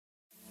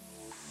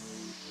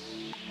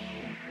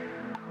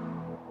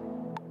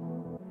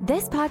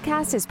This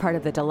podcast is part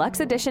of the Deluxe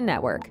Edition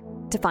Network.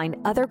 To find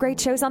other great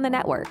shows on the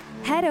network,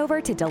 head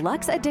over to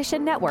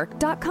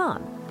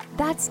deluxeeditionnetwork.com.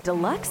 That's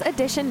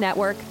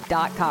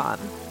deluxeeditionnetwork.com.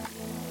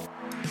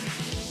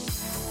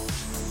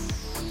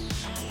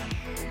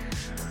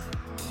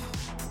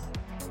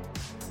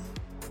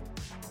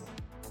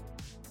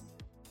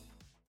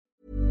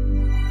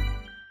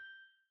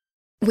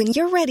 When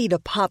you're ready to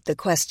pop the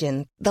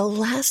question, the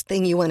last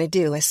thing you want to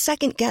do is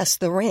second-guess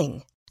the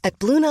ring. At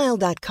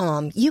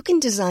BlueNile.com, you can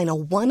design a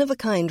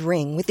one-of-a-kind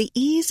ring with the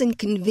ease and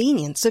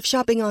convenience of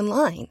shopping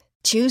online.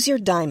 Choose your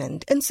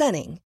diamond and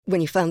setting. When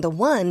you find the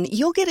one,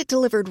 you'll get it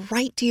delivered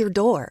right to your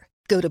door.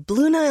 Go to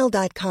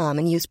BlueNile.com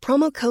and use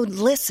promo code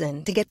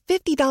LISTEN to get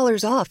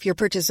 $50 off your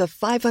purchase of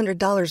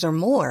 $500 or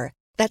more.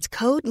 That's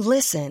code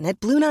LISTEN at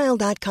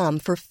BlueNile.com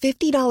for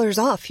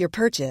 $50 off your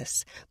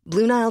purchase.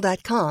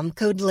 BlueNile.com,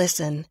 code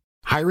LISTEN.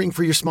 Hiring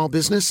for your small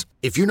business?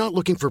 If you're not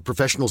looking for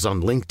professionals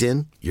on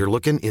LinkedIn, you're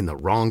looking in the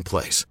wrong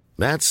place.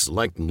 That's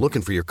like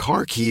looking for your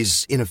car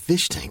keys in a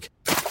fish tank.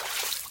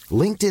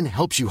 LinkedIn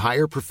helps you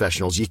hire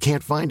professionals you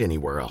can't find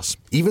anywhere else,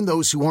 even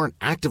those who aren't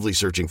actively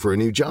searching for a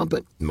new job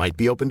but might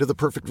be open to the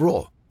perfect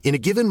role. In a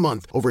given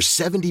month, over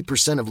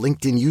 70% of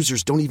LinkedIn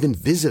users don't even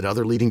visit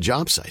other leading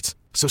job sites.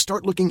 So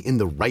start looking in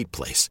the right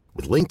place.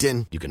 With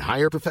LinkedIn, you can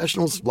hire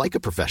professionals like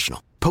a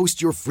professional.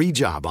 Post your free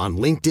job on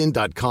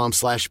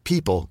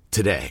linkedin.com/people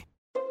today.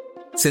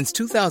 Since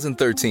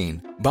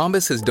 2013,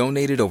 Bombas has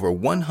donated over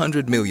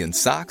 100 million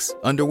socks,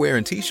 underwear,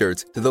 and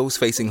T-shirts to those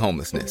facing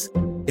homelessness.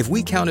 If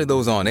we counted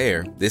those on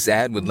air, this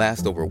ad would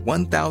last over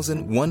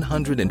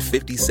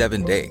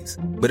 1,157 days.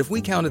 But if we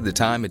counted the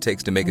time it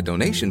takes to make a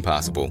donation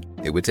possible,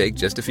 it would take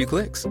just a few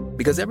clicks.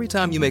 Because every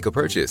time you make a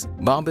purchase,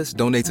 Bombas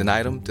donates an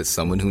item to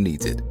someone who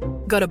needs it.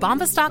 Go to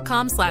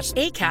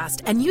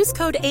bombas.com/ACAST and use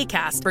code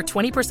ACAST for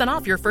 20%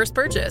 off your first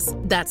purchase.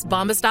 That's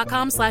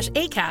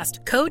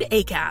bombas.com/ACAST, code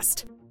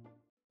ACAST.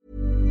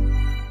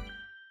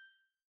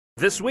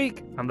 This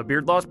week on the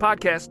Beard Laws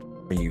Podcast.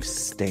 Are you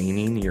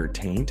staining your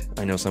taint?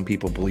 I know some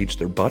people bleach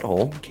their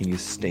butthole. Can you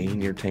stain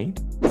your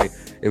taint?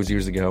 It was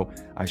years ago.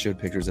 I showed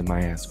pictures of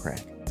my ass crack.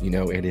 You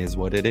know, it is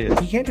what it is.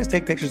 You can't just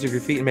take pictures of your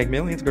feet and make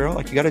millions, girl.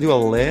 Like, you got to do a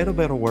little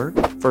bit of work.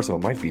 First of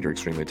all, my feet are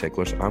extremely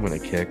ticklish. I'm going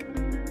to kick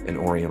an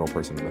Oriental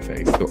person in the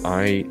face. So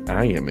I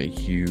am a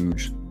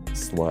huge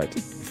slut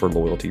for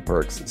loyalty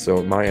perks.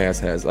 So my ass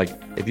has, like,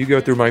 if you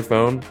go through my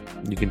phone,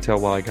 you can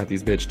tell why I got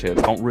these bitch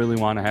tits. Don't really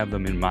want to have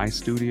them in my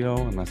studio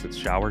unless it's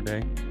shower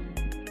day.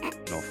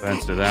 No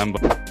offense to them,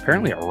 but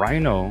apparently a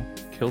rhino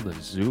killed a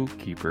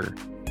zookeeper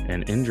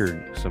and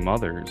injured some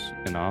others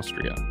in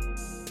Austria.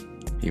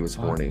 He was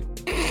horny.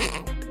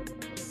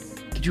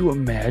 Could you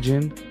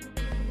imagine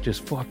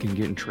just fucking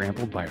getting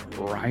trampled by a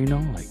rhino?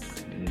 Like,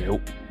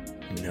 nope.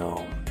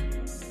 No.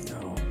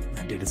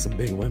 I dated some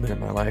big women in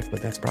my life,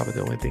 but that's probably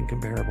the only thing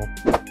comparable.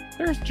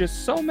 There's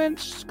just so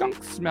much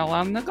skunk smell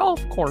on the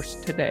golf course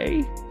today.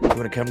 You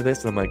want to come to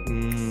this? And I'm like,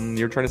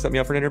 you're trying to set me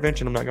up for an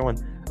intervention. I'm not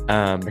going.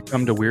 I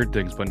come to weird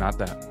things, but not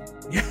that.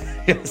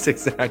 Yes,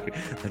 exactly.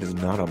 That is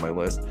not on my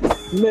list.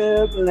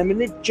 Milk,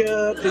 lemonade,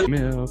 chocolate.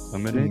 Milk,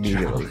 lemonade,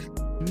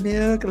 chocolate.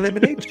 Milk,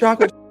 lemonade,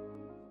 chocolate.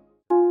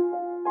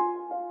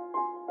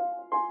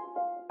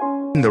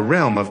 In the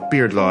realm of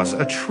beard loss,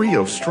 a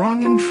trio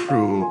strong and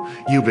true.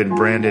 Euban,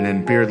 Brandon,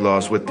 and beard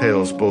loss with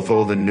tales both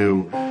old and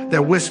new.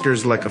 Their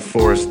whiskers like a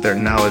forest, their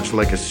knowledge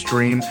like a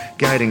stream,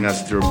 guiding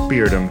us through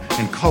beardom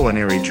and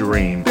culinary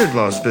dream. Beard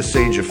loss, the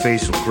sage of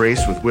facial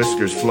grace, with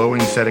whiskers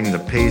flowing, setting the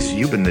pace.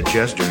 Euban, the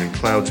jester in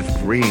clouds of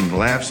green,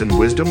 laughs and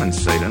wisdom and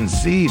sight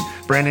unseen.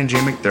 Brandon J.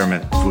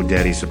 McDermott, food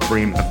daddy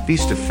supreme, a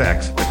feast of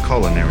facts, a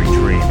culinary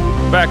dream.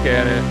 Back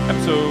at it,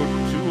 episode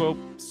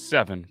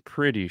 207,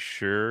 pretty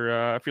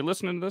sure. If you're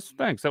listening to this,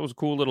 thanks. That was a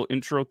cool little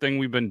intro thing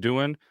we've been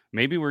doing.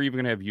 Maybe we're even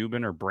going to have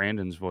Euban or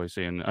Brandon's voice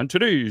in on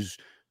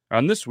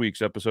this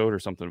week's episode or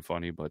something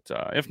funny. But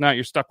if not,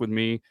 you're stuck with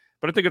me.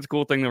 But I think it's a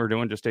cool thing that we're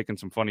doing, just taking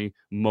some funny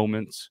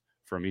moments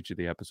from each of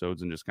the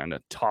episodes and just kind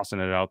of tossing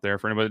it out there.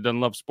 For anybody that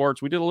doesn't love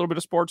sports, we did a little bit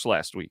of sports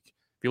last week.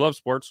 If you love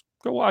sports,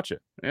 go watch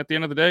it. And at the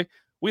end of the day,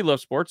 we love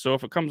sports. So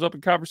if it comes up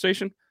in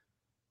conversation,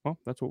 well,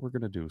 that's what we're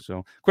going to do.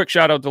 So quick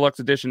shout out, Deluxe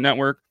Edition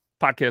Network.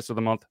 Podcast of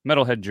the month,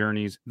 Metalhead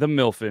Journeys, The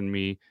MILF in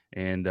Me,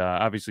 and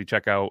obviously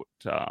check out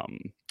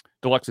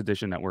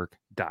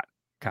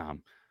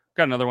deluxeeditionnetwork.com.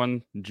 Got another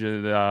one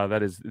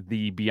that is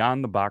the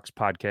Beyond the Box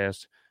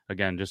podcast.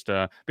 Again, just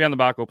Beyond the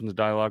Box opens a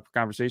dialogue for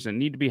conversations that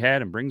need to be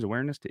had and brings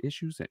awareness to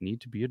issues that need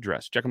to be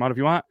addressed. Check them out if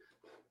you want.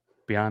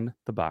 Beyond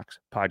the Box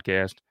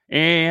podcast.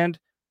 And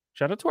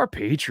shout out to our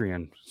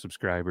Patreon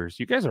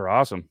subscribers. You guys are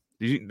awesome.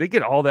 They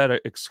get all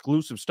that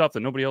exclusive stuff that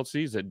nobody else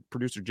sees, that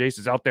producer Jace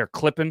is out there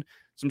clipping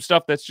some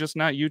stuff that's just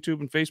not YouTube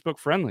and Facebook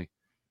friendly.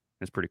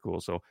 It's pretty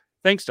cool. So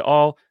thanks to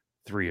all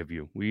three of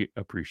you. We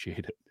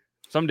appreciate it.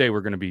 Someday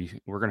we're going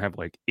to have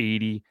like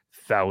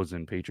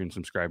 80,000 Patreon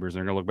subscribers.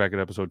 They're going to look back at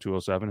episode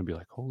 207 and be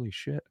like, holy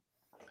shit.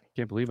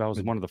 Can't believe I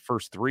was one of the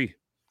first three.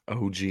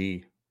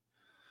 OG.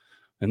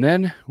 And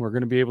then we're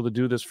going to be able to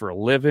do this for a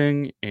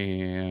living,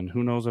 and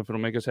who knows if it'll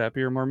make us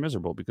happier or more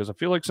miserable, because I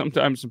feel like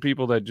sometimes some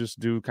people that just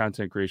do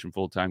content creation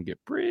full time get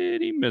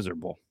pretty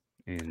miserable.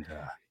 And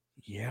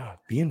yeah,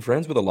 being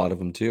friends with a lot of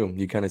them too.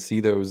 You kind of see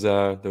those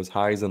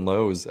highs and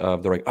lows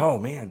of they're like, oh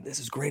man, this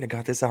is great. I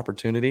got this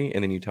opportunity.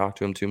 And then you talk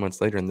to them 2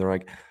 months later and they're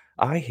like,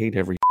 I hate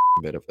every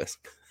bit of this.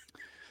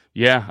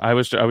 yeah, I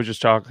was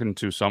just talking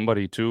to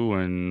somebody too,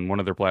 and one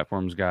of their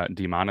platforms got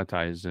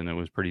demonetized, and it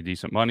was pretty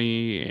decent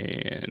money.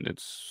 And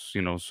it's,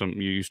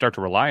 you start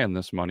to rely on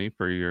this money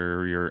for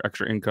your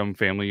extra income,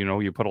 family.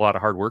 You put a lot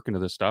of hard work into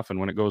this stuff,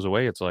 and when it goes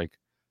away, it's like,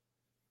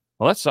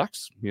 well, that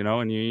sucks,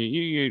 and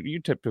you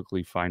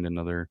typically find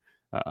another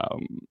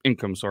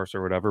income source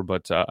or whatever.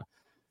 But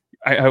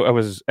I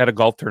was at a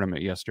golf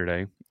tournament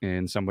yesterday,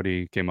 and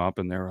somebody came up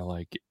and they were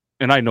like,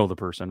 and I know the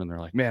person, and they're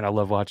like, man, I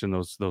love watching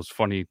those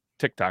funny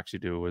TikToks you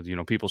do with,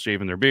 people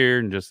shaving their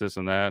beard and just this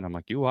and that. And I'm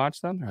like, you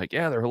watch them? They're like,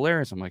 yeah, they're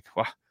hilarious. I'm like,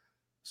 wow,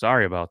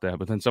 sorry about that.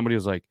 But then somebody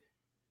was like,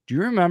 do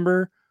you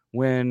remember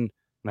when,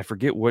 and I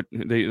forget what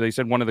they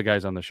said, one of the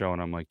guys on the show,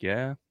 and I'm like,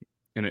 yeah.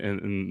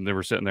 And they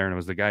were sitting there, and it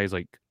was the guy's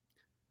like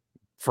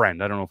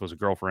friend. I don't know if it was a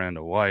girlfriend,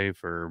 a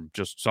wife, or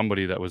just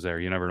somebody that was there.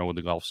 You never know with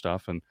the golf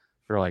stuff. And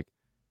they're like,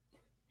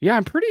 yeah,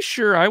 I'm pretty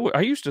sure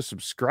I used to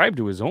subscribe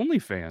to his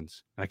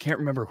OnlyFans. I can't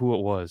remember who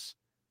it was.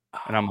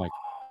 And I'm like,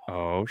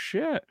 oh,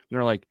 shit. And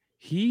they're like,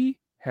 he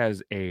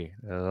has a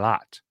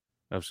lot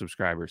of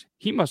subscribers.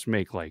 He must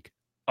make like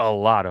a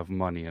lot of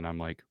money. And I'm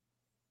like,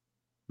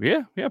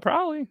 yeah,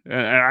 probably.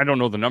 And I don't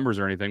know the numbers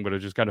or anything, but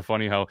it's just kind of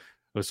funny how it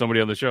was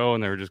somebody on the show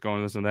and they were just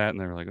going this and that. And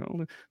they were like, oh,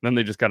 and then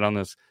they just got on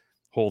this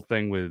whole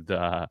thing with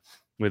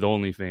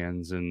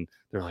OnlyFans. And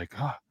they're like,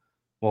 oh,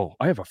 well,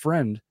 I have a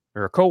friend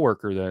or a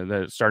coworker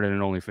that started an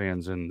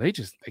OnlyFans, and they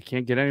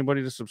can't get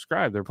anybody to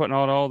subscribe. They're putting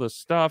out all this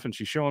stuff, and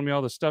she's showing me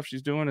all the stuff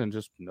she's doing, and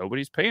just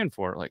nobody's paying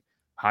for it. Like,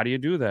 how do you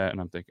do that?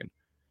 And I'm thinking,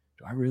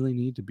 do I really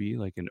need to be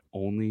like an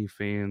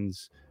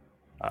OnlyFans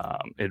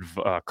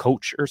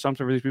coach or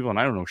something for these people? And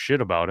I don't know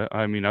shit about it.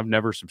 I mean, I've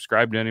never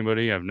subscribed to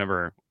anybody. I've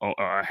never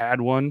had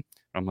one.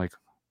 I'm like,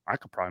 I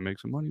could probably make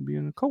some money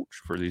being a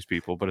coach for these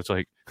people, but it's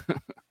like,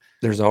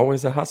 there's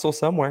always a hustle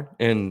somewhere.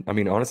 And I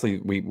mean, honestly,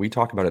 we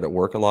talk about it at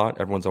work a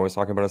lot. Everyone's always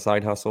talking about a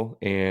side hustle.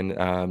 And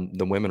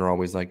the women are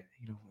always like,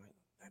 I'm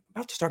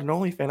about to start an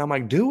OnlyFans. I'm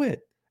like, do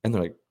it. And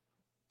they're like,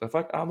 the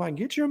fuck? I'm like,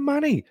 get your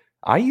money.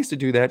 I used to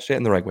do that shit.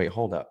 And they're like, wait,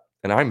 hold up.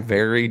 And I'm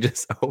very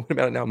just open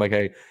about it now. I'm like,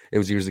 hey, it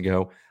was years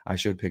ago. I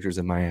showed pictures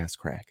of my ass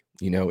crack.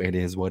 It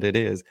is what it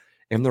is.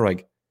 And they're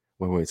like,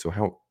 wait. So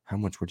how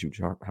much would you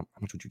charge? How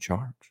much would you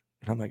charge?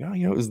 And I'm like, oh,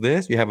 it was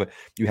this. You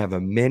have a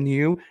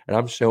menu, and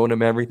I'm showing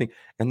them everything.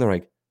 And they're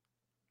like,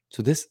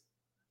 so this,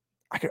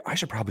 I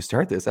should probably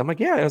start this. I'm like,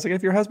 yeah. I was like,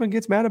 if your husband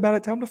gets mad about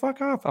it, tell him to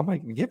fuck off. I'm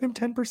like, give him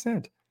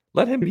 10%.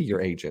 Let him be your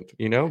agent.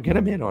 Get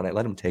him in on it.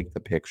 Let him take the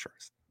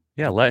pictures.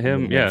 Yeah, let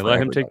him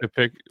take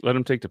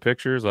the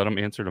pictures. Let him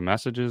answer the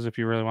messages if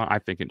you really want. I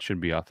think it should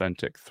be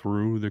authentic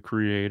through the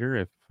creator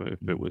if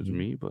it was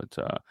me. But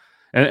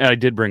and I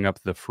did bring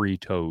up the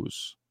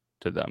FriTOES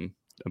to them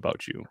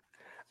about you.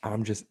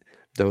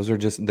 Those are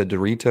just the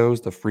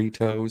Doritos, the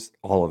FriTOES,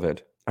 all of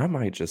it. I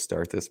might just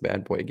start this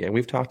bad boy again.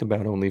 We've talked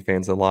about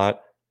OnlyFans a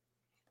lot.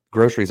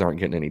 Groceries aren't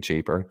getting any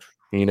cheaper.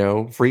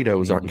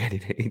 FriTOES aren't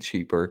getting any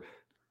cheaper.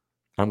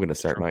 I'm going to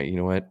start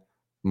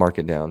mark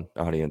it down,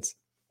 audience.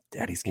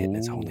 Daddy's getting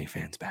his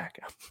OnlyFans back.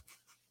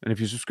 And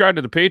if you subscribe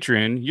to the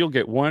Patreon, you'll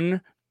get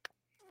one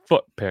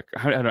foot pic.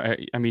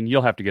 I mean,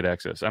 you'll have to get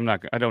access.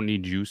 I don't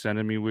need you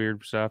sending me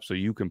weird stuff, so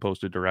you can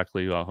post it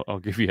directly. I'll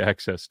give you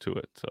access to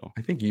it. So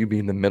I think you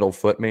being the middle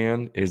foot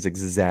man is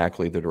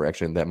exactly the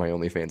direction that my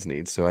OnlyFans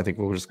needs. So I think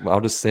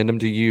I'll just send them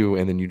to you,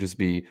 and then you just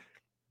be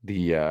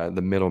the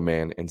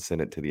middleman and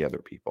send it to the other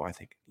people. I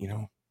think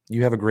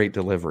you have a great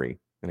delivery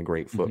and a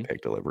great foot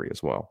pic delivery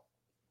as well.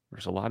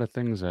 There's a lot of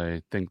things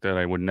I think that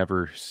I would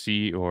never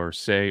see or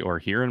say or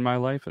hear in my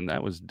life, and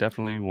that was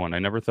definitely one. I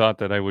never thought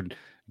that I would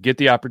get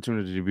the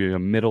opportunity to be a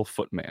middle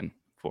footman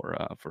for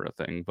a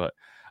thing. But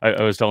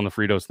I was telling the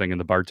FriTOES thing, and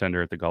the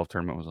bartender at the golf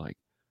tournament was like,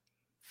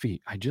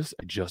 feet, I just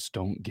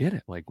don't get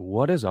it. Like,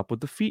 what is up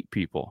with the feet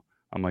people?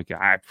 I'm like,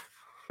 I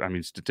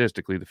mean,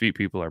 statistically, the feet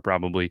people are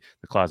probably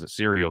the closet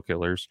serial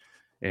killers.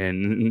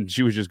 And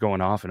she was just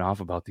going off and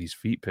off about these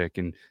feet pic.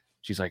 And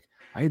she's like,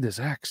 I had this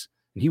ex,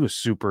 and he was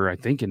super, I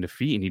think, into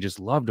feet, and he just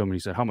loved them. And he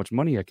said, how much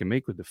money I can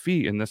make with the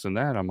feet and this and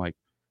that. I'm like,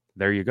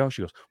 there you go.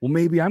 She goes, well,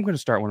 maybe I'm going to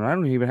start one. And I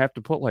don't even have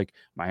to put like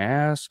my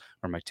ass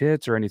or my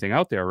tits or anything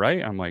out there,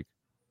 right? I'm like,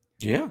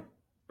 yeah,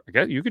 I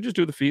guess you could just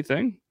do the feet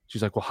thing.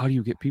 She's like, well, how do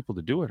you get people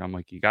to do it? I'm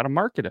like, you got to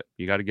market it.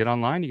 You got to get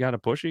online. You got to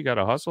push it. You got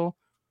to hustle.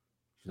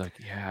 She's like,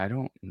 yeah, I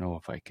don't know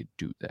if I could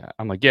do that.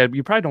 I'm like, yeah,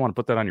 you probably don't want to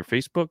put that on your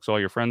Facebook so all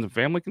your friends and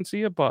family can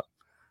see it, but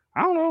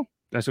I don't know.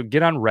 So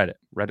get on Reddit.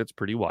 Reddit's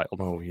pretty wild.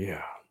 Oh,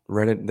 yeah.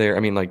 Reddit there.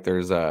 I mean, like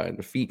there's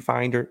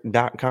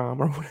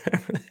feetfinder.com or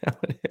whatever the hell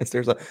it is.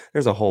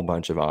 There's a whole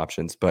bunch of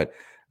options, but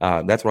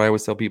that's what I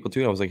always tell people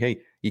too. I was like,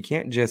 hey, you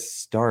can't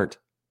just start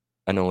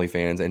an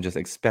OnlyFans and just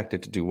expect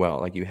it to do well.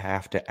 Like you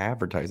have to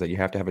advertise that. You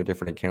have to have a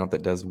different account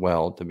that does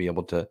well to be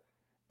able to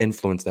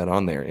influence that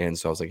on there. And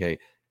so I was like, hey,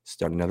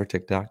 start another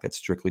TikTok that's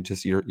strictly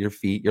just your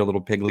feet, your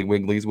little piggly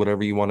wigglies,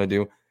 whatever you want to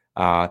do.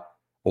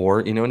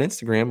 Or, you know, an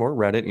Instagram or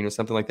Reddit, you know,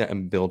 something like that,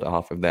 and build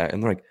off of that.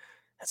 And they're like,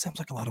 that sounds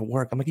like a lot of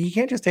work. I'm like, you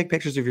can't just take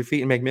pictures of your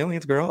feet and make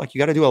millions, girl. Like, you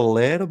got to do a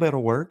little bit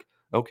of work.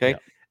 Okay. Yeah.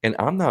 And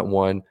I'm not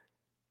one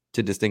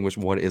to distinguish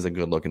what is a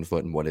good looking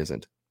foot and what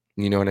isn't.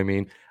 You know what I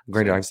mean?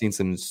 Granted, Same. I've seen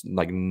some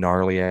like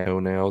gnarly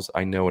toenails.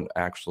 I know an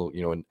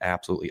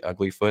absolutely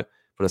ugly foot.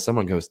 But if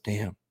someone goes,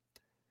 damn,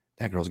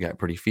 that girl's got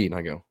pretty feet, and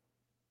I go,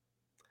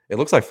 it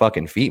looks like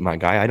fucking feet, my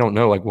guy. I don't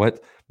know like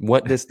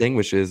what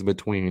distinguishes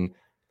between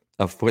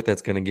a foot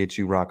that's going to get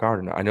you rock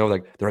hard. And I know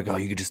like they're like, oh,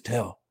 you can just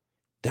tell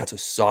that's a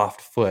soft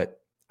foot.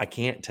 I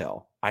can't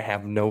tell. I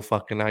have no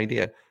fucking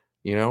idea.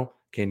 You know,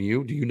 can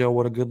you? Do you know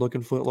what a good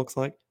looking foot looks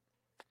like?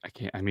 I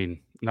can't. I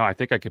mean, no, I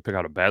think I could pick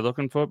out a bad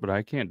looking foot, but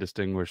I can't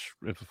distinguish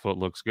if a foot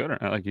looks good or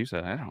not. Like you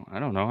said, I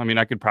don't know. I mean,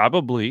 I could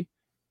probably.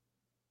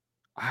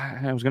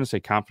 I was going to say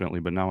confidently,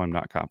 but now I'm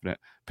not confident.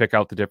 Pick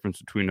out the difference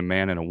between a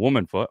man and a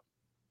woman foot.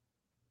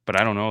 But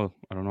I don't know.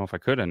 I don't know if I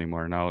could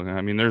anymore now.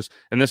 I mean,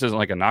 and this isn't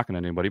like a knock on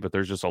anybody, but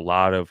there's just a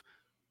lot of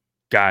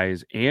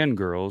guys and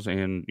girls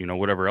and, you know,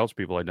 whatever else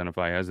people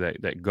identify as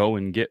that go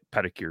and get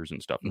pedicures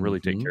and stuff and really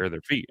take care of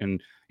their feet. And,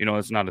 you know,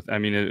 it's not, I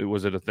mean,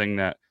 was it a thing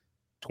that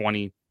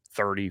 20,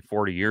 30,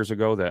 40 years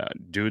ago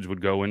that dudes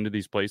would go into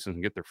these places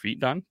and get their feet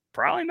done?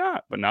 Probably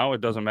not. But now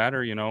it doesn't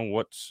matter, you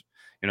know,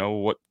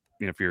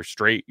 if you're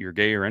straight, you're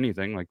gay or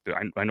anything. Like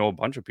I know a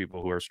bunch of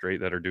people who are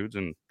straight that are dudes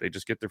and they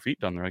just get their feet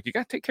done. They're like, you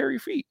got to take care of your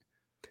feet.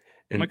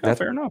 I'm like, oh,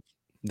 fair enough.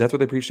 That's what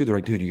they preach to. They're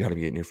like, dude, you got to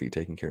be getting your feet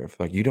taken care of.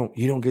 Like, you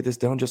don't get this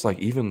done just like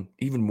even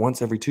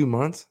once every 2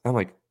 months. I'm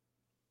like,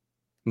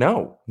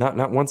 no,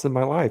 not once in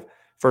my life.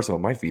 First of all,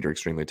 my feet are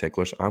extremely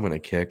ticklish. I'm going to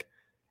kick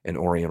an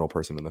Oriental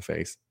person in the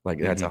face. Like,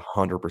 that's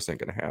 100% going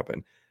to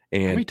happen.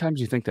 And how many times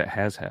do you think that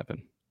has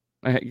happened?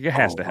 It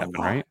has to happen,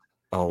 right?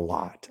 A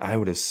lot, I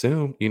would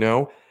assume, you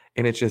know.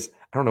 And it's just,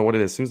 I don't know what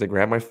it is. As soon as they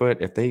grab my foot,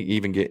 if they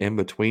even get in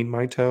between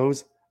my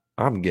toes,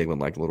 I'm giggling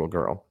like a little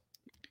girl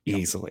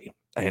easily.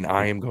 And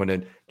I am going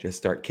to just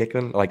start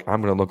kicking. Like,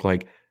 I'm going to look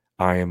like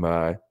I am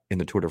in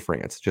the Tour de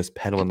France, just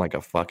pedaling like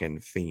a fucking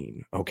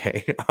fiend.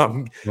 Okay.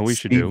 I'm what we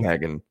should do,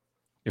 wagging.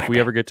 If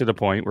we ever get to the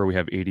point where we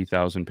have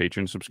 80,000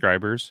 Patreon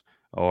subscribers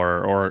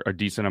or a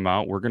decent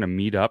amount, we're going to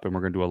meet up and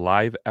we're going to do a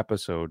live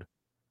episode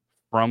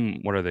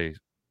from, what are they,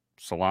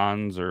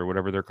 salons or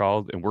whatever they're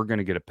called. And we're going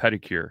to get a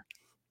pedicure.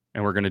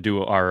 And we're going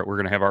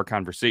to have our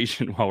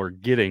conversation while we're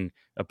getting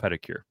a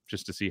pedicure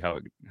just to see how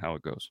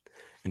it goes.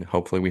 And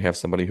hopefully we have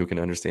somebody who can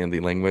understand the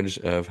language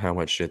of how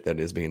much shit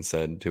that is being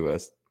said to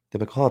us. They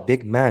will call a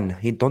big man.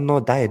 He don't know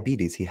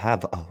diabetes. He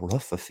have a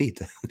rough feet.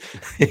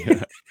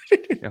 Yeah.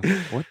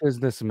 What is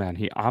this man?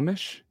 He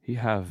Amish? He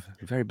have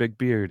a very big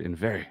beard and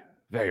very,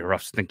 very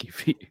rough, stinky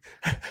feet.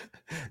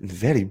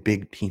 Very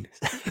big penis.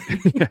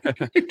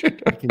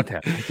 I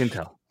can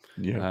tell.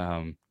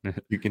 Yeah.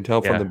 You can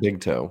tell from the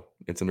big toe.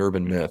 It's an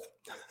urban myth.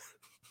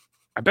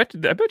 I bet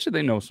you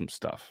they know some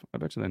stuff.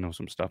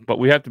 But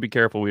we have to be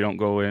careful we don't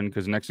go in,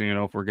 because next thing you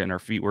know, if we're getting our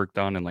feet work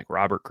done and like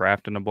Robert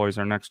Kraft and the boys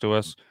are next to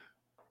us,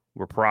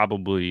 we're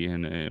probably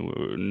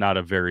in not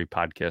a very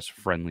podcast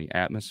friendly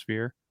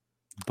atmosphere.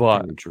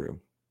 But very true.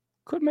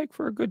 Could make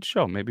for a good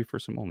show, maybe for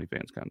some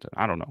OnlyFans content.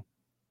 I don't know.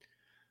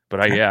 But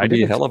I didn't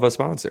be a hell of a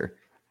sponsor.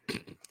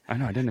 I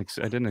know I didn't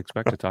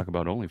expect to talk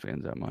about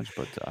OnlyFans that much,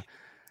 but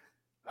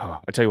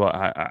I tell you what,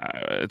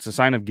 it's a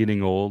sign of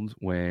getting old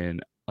when,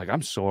 like,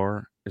 I'm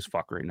sore as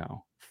fuck right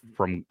now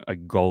from a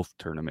golf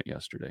tournament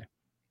yesterday.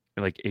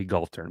 Like a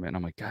golf tournament. And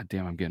I'm like, God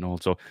damn, I'm getting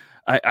old. So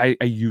I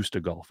used to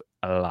golf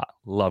a lot.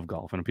 Love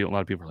golf. And a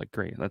lot of people are like,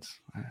 great.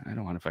 I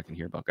don't want to fucking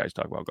hear about guys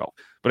talk about golf.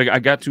 But I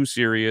got too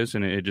serious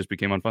and it just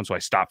became unfun. So I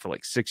stopped for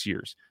like 6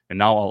 years. And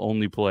now I'll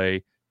only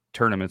play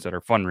tournaments that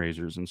are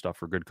fundraisers and stuff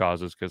for good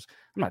causes, because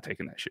I'm not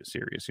taking that shit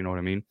serious. You know what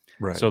I mean?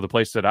 Right. So the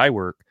place that I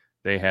work,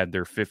 they had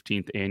their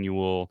 15th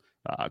annual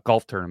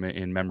golf tournament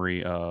in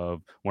memory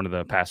of one of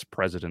the past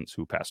presidents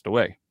who passed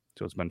away.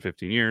 So it's been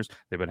 15 years.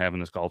 They've been having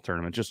this golf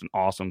tournament. Just an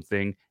awesome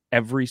thing.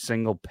 Every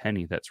single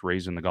penny that's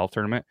raised in the golf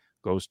tournament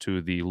goes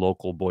to the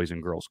local Boys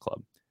and Girls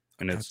Club.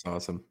 And it's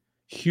awesome.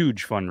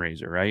 Huge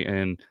fundraiser, right?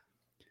 And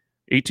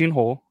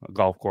 18-hole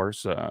golf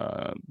course.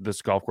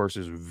 This golf course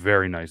is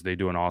very nice. They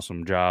do an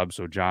awesome job.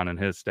 So John and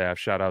his staff,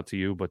 shout out to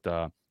you.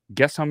 But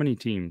guess how many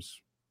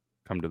teams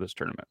come to this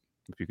tournament?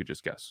 If you could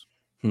just guess.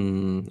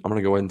 I'm going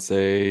to go ahead and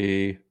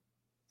say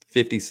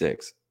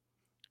 56.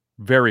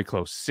 Very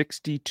close.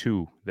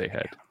 62 they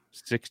had.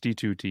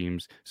 62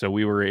 teams. So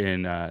we were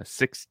in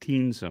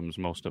 16somes,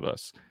 most of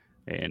us,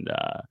 and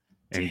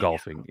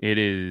golfing. It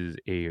is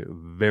a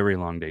very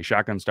long day.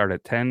 Shotgun start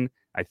at 10.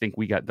 I think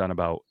we got done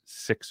about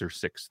 6 or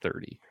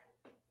 6:30.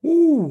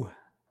 Ooh,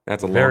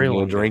 that's a very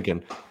long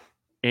drinking.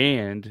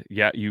 And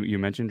yeah, you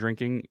mentioned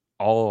drinking.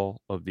 All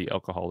of the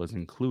alcohol is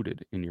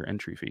included in your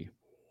entry fee.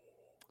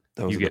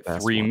 You get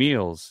 3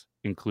 meals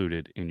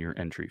included in your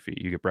entry fee.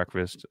 You get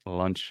breakfast,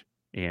 lunch,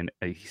 and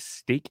a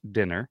steak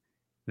dinner.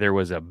 There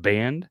was a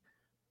band,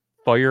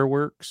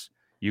 fireworks.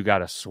 You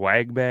got a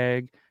swag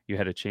bag. you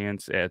had a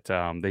chance at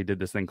they did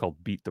this thing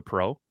called Beat the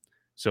Pro.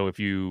 So if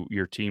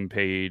your team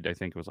paid, I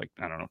think it was like,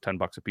 I don't know,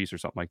 $10 a piece or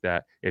something like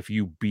that. If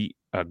you beat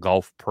a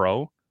golf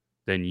pro,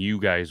 then you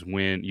guys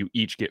win. You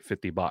each get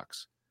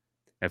 $50.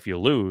 If you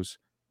lose,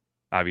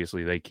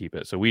 obviously they keep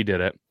it. So we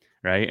did it,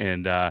 right?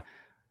 And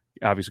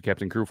obviously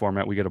captain crew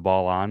format, we get a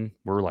ball on.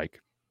 We're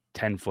like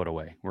 10 foot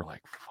away. We're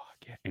like, fuck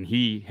yeah. And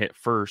he hit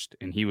first,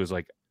 and he was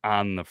like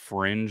on the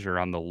fringe or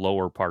on the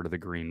lower part of the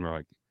green. We're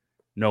like,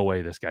 no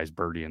way this guy's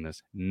birdieing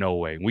this. No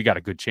way. We got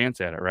a good chance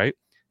at it, right?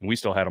 And we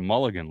still had a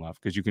mulligan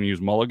left because you can use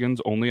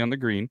mulligans only on the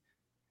green.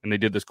 And they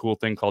did this cool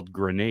thing called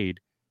grenade.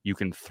 You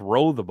can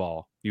throw the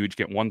ball. You each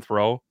get one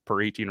throw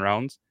per 18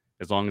 rounds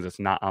as long as it's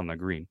not on the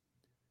green.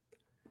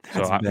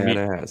 That's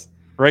badass.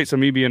 Right? So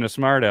me being a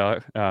smart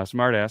ass,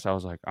 I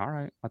was like, all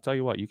right, I'll tell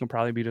you what, you can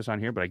probably beat us on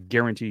here, but I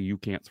guarantee you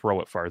can't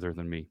throw it farther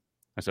than me.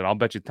 I said, I'll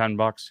bet you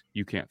 $10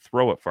 you can't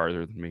throw it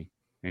farther than me.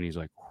 And he's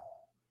like,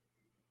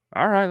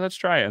 all right, let's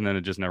try it. And then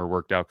it just never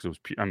worked out because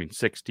it was,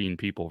 16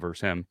 people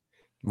versus him.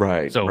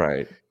 Right. So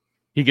right.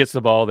 He gets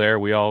the ball there.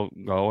 We all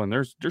go, and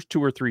there's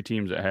 2 or 3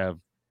 teams that have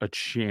a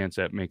chance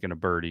at making a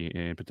birdie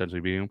and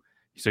potentially beating him.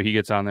 So he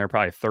gets on there,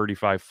 probably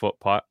 35-foot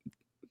putt,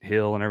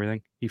 hill and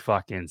everything. He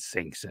fucking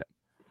sinks it.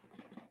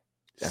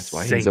 That's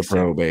why he's a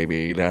pro,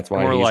 baby. That's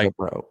why he's a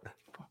pro.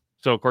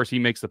 So, of course, he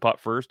makes the putt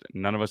first.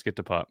 And none of us get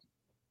to putt.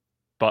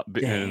 But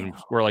and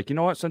we're like, you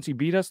know what? Since he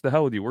beat us, the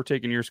hell with you. We're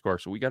taking your score.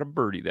 So we got to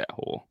birdie that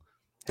hole.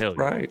 Hell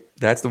yeah. Right.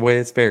 That's the way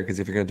it's fair. Because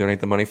if you're going to donate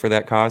the money for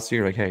that cost,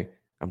 you're like, hey,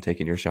 I'm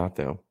taking your shot,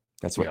 though.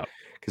 That's what.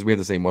 Because we have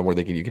the same one where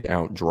you can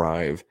out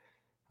drive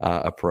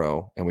a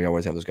pro. And we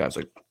always have those guys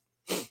like,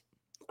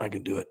 I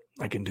can do it.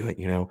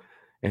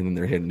 And then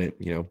they're hitting it,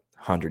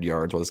 100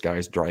 yards while this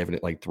guy's driving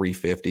it like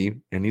 350.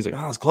 And he's like,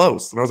 oh, it's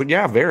close. And I was like,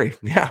 yeah, very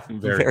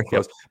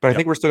close. But I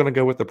think we're still going to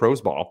go with the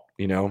pros ball,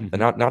 and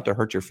not to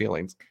hurt your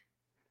feelings.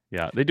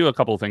 Yeah, they do a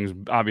couple of things.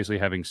 Obviously,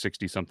 having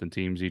 60-something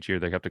teams each year,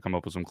 they have to come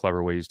up with some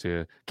clever ways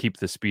to keep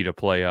the speed of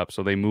play up.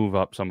 So they move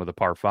up some of the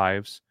par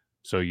fives.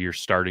 So you're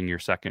starting your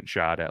second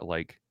shot at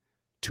like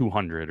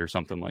 200 or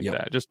something like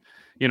that. Just,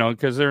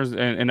 because there's,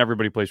 and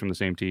everybody plays from the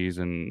same tees,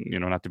 and,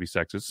 not to be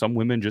sexist, some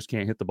women just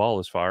can't hit the ball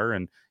as far.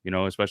 And,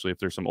 especially if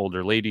there's some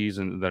older ladies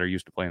and that are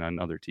used to playing on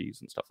other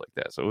tees and stuff like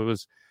that. So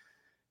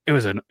it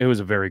was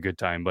a very good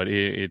time, but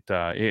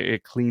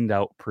it cleaned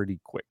out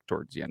pretty quick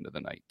towards the end of the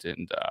night.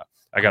 And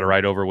I got a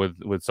ride over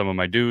with some of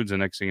my dudes.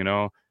 And next thing you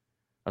know, I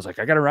was like,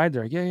 I got a ride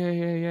there.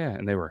 Yeah.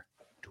 And they were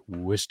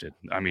twisted.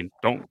 I mean,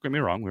 don't get me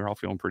wrong. We were all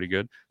feeling pretty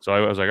good. So I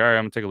was like, all right,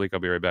 I'm going to take a leak.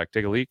 I'll be right back.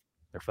 Take a leak.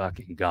 They're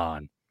fucking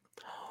gone.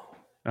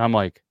 And I'm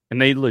like,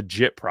 and they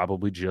legit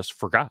probably just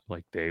forgot.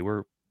 Like they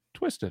were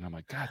twisted. I'm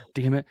like, God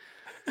damn it.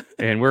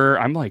 And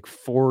I'm like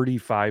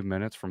 45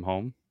 minutes from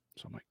home.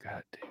 So I'm like,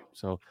 God damn.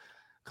 So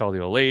call the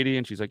old lady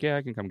and she's like, yeah,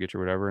 I can come get you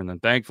or whatever. And then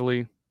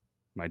thankfully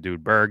my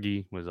dude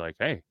Bergie was like,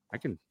 hey, I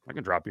can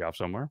drop you off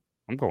somewhere.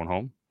 I'm going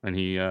home. And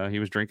he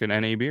was drinking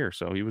NA beer,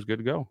 so he was good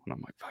to go. And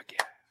I'm like, fuck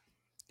yeah.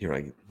 You're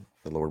like,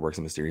 the Lord works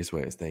in mysterious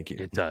ways. Thank you.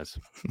 It does.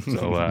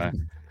 So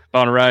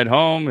on a ride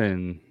home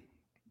and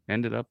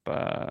ended up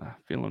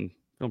feeling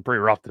pretty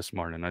rough this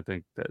morning. I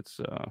think that's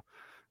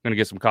gonna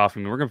get some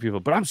coffee. We're gonna feel,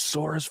 but I'm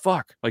sore as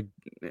fuck. Like,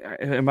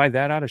 am I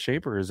that out of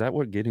shape, or is that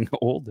what getting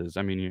old is?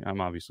 I mean,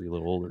 I'm obviously a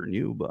little older than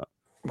you, but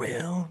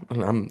well,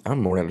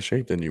 I'm more out of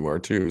shape than you are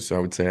too. So I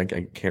would say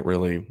I can't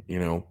really,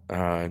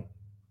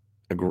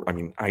 agree. I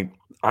mean,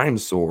 I'm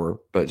sore,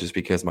 but just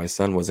because my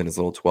son was in his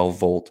little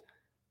 12-volt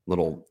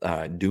little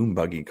doom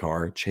buggy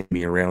car, chasing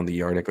me around the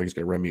yard, like he's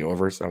gonna run me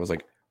over. So I was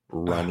like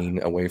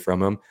running away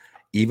from him.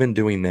 Even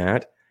doing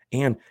that,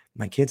 and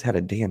my kids had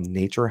a damn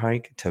nature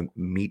hike to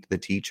meet the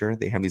teacher.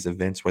 They have these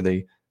events where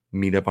they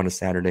meet up on a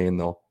Saturday and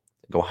they'll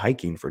go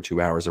hiking for 2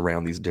 hours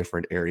around these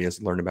different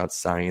areas, learn about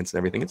science and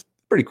everything. It's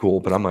pretty cool,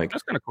 but I'm like,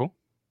 that's kind of cool.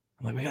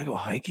 I'm like, we gotta go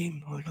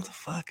hiking? I'm like, what the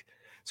fuck?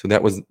 So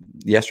that was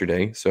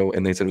yesterday. So,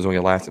 and they said it was only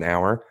gonna last an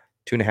hour.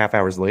 2.5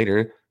 hours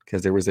later,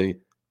 because there was a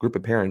group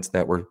of parents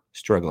that were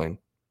struggling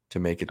to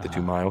make it the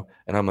 2 mile.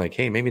 And I'm like,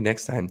 hey, maybe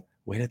next time,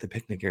 wait at the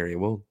picnic area.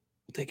 We'll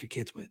take your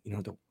kids with,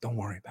 don't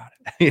worry about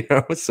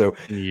it. So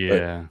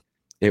yeah,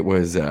 it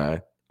was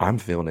I'm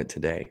feeling it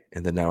today.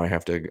 And then now I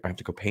have to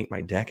go paint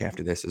my deck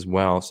after this as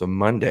well. So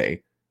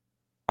Monday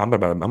I'm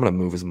gonna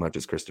move as much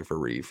as Christopher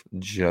Reeve,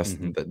 just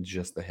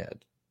the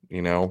head,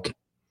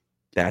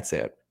 that's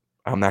it.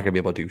 I'm not gonna be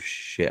able to do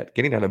shit.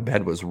 Getting out of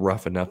bed was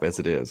rough enough as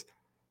it is.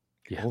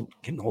 Yeah,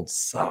 getting old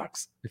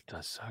sucks. It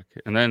does suck.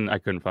 And then I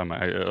couldn't find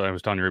I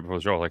was telling you right before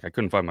the show, like I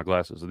couldn't find my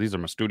glasses. These are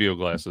my studio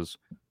glasses.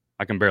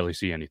 I can barely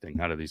see anything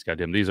out of these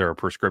goddamn. These are a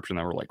prescription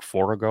that were like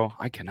 4 ago.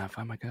 I cannot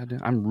find my goddamn.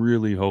 I'm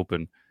really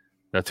hoping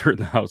that they're in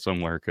the house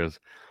somewhere because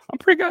I'm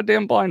pretty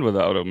goddamn blind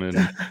without them.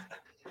 And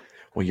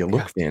well, you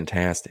look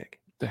fantastic.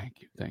 Thank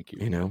you. Thank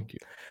you.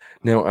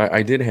 Now,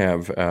 I did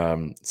have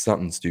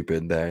something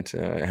stupid that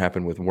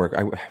happened with work.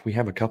 We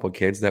have a couple of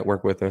kids that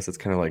work with us. It's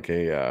kind of like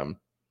a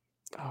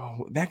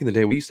back in the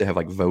day, we used to have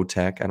like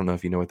Votech. I don't know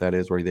if you know what that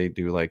is, where they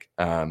do like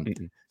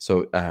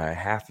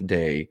half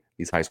day.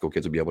 These high school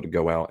kids would be able to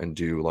go out and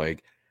do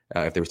like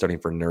If they were studying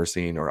for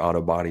nursing or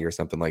auto body or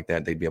something like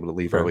that, they'd be able to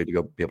leave early to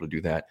go be able to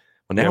do that.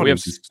 Well, Yeah, now we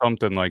have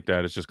something like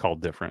that. It's just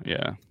called different.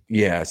 Yeah.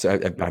 Yeah. So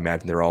I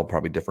imagine they're all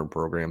probably different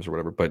programs or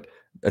whatever, but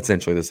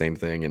essentially the same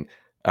thing. And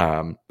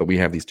but we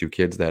have these two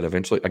kids that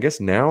eventually, I guess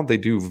now they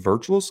do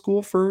virtual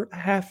school for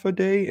half a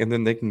day and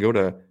then they can go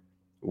to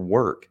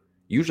work.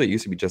 Usually it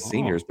used to be just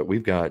seniors, but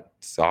we've got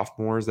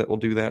sophomores that will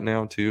do that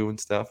now too and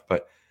stuff.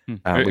 But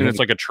and it's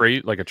like a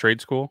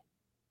trade school,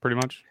 pretty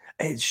much.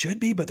 It should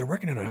be, but they're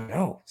working in a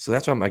hotel. So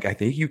that's why I'm like, I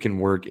think you can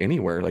work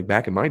anywhere. Like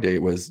back in my day,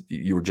 it was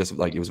you were just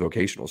like it was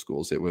vocational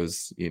schools. It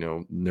was,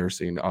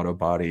 nursing, auto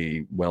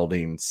body,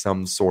 welding,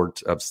 some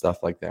sort of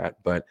stuff like that.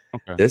 But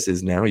this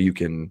is now you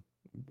can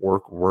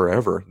work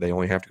wherever. They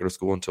only have to go to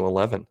school until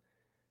 11.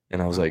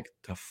 And I was like,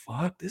 the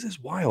fuck? This is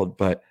wild.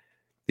 But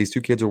these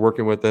two kids are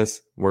working with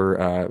us.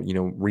 We're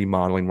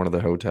remodeling one of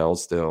the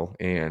hotels still.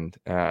 And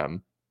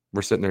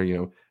we're sitting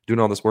there, doing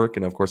all this work,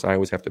 and of course I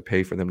always have to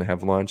pay for them to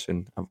have lunch,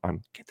 and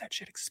I'm get that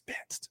shit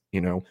expensed,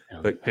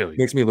 but it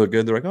makes me look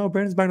good. They're like, oh,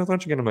 Brandon's buying us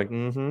lunch again. I'm like,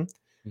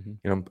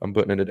 I'm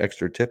putting in an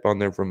extra tip on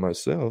there from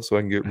myself so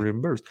I can get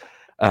reimbursed.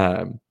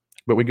 But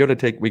we go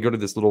to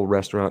this little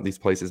restaurant. These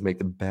places make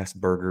the best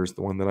burgers.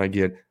 The one that I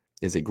get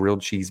is a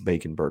grilled cheese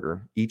bacon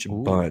burger. Each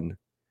bun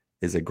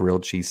is a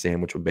grilled cheese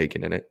sandwich with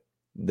bacon in it.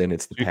 Then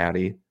it's the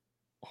patty,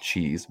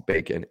 cheese,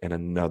 bacon, and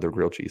another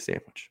grilled cheese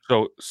sandwich.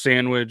 So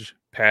sandwich,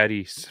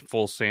 patty,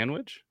 full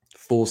sandwich?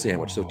 Full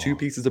sandwich. So 2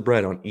 pieces of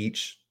bread on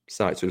each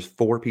side. So there's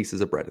 4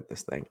 pieces of bread in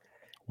this thing.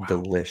 Wow.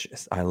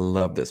 Delicious. I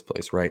love this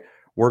place, right?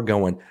 We're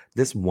going.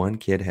 This one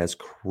kid has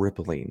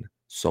crippling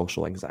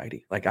social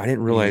anxiety. Like I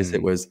didn't realize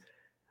it was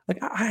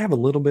like I have a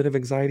little bit of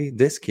anxiety.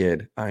 This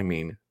kid, I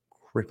mean,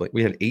 crippling.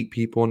 We had 8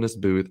 people in this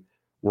booth.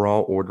 We're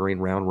all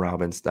ordering round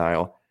robin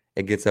style.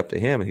 It gets up to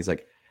him and he's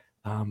like,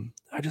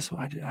 I just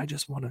want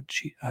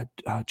a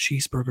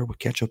cheeseburger with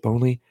ketchup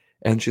only.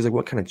 And she's like,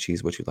 what kind of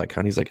cheese would you like,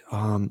 honey? He's like,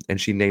 and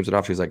she names it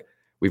off. She's like,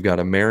 we've got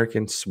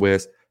American,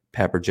 Swiss,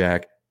 pepper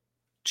jack,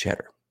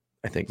 cheddar,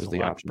 I think was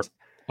the options.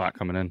 A lot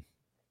coming in.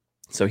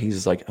 So he's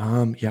just like,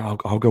 yeah,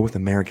 I'll go with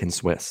American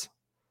Swiss.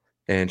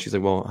 And she's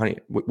like, well, honey,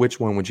 which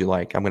one would you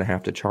like? I'm going to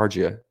have to charge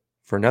you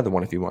for another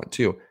one if you want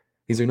to.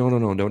 He's like, no,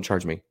 don't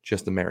charge me.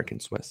 Just American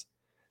Swiss.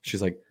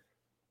 She's like,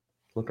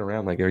 looking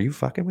around like, are you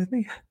fucking with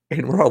me?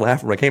 And we're all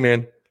laughing. We're like, hey,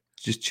 man,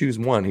 just choose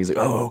one. He's like,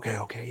 oh,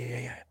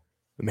 okay, yeah.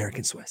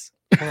 American Swiss.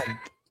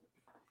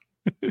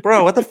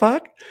 Bro, what the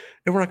fuck?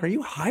 And we're like, are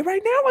you high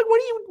right now? Like,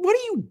 what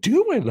are you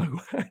doing? Like,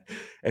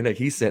 and like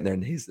he's sitting there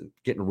and he's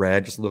getting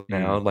red, just looking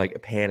down, like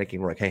panicking.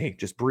 We're like, hey,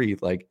 just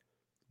breathe. Like,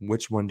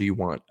 which one do you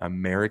want?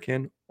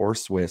 American or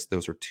Swiss?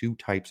 Those are 2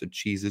 types of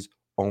cheeses.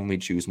 Only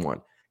choose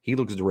one. He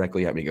looks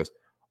directly at me. He goes,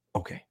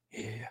 okay,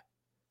 yeah.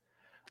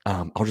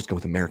 I'll just go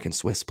with American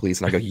Swiss, please.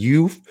 And I go,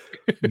 you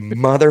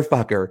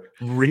motherfucker,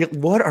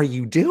 what are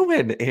you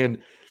doing? And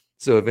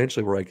so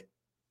eventually we're like,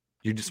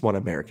 you just want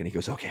American. He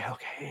goes,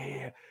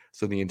 okay.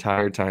 So the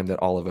entire time that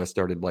all of us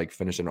started like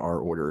finishing our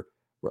order,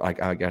 I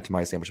got to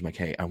my sandwich. I'm like,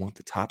 hey, I want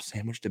the top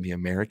sandwich to be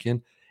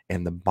American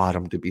and the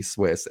bottom to be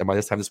Swiss. And by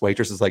this time, this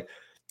waitress is like,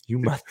 you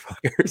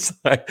motherfuckers.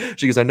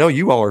 She goes, I know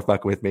you all are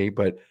fucking with me,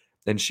 but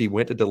then she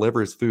went to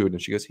deliver his food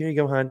and she goes, here you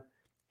go, hon.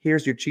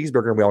 Here's your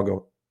cheeseburger. And we all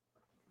go,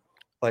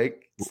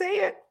 like, say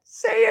it.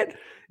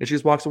 And she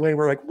just walks away and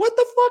we're like, what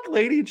the fuck,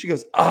 lady? And she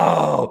goes,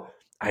 oh,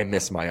 I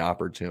missed my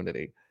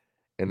opportunity.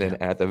 And then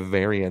at the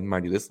very end,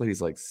 mind you, this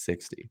lady's like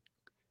 60.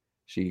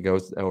 She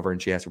goes over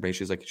and she asks her pay.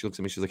 She looks at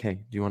me. She's like, hey,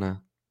 do you want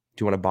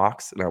a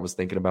box? And I was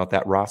thinking about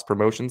that Ross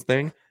Promotions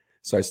thing.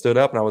 So I stood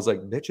up and I was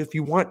like, bitch, if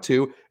you want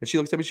to. And she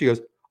looks at me. She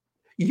goes,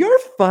 you're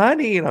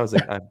funny. And I was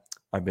like,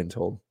 I've been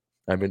told.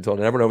 And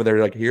everyone over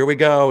there like, here we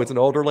go. It's an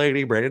older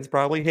lady. Brandon's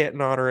probably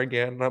hitting on her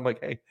again. And I'm like,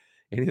 hey,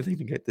 anything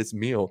to get this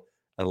meal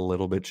a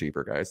little bit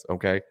cheaper, guys.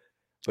 Okay.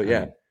 But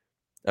yeah,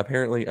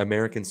 apparently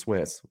American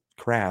Swiss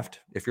Kraft,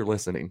 if you're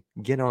listening,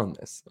 get on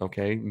this.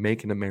 Okay.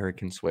 Make an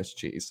American Swiss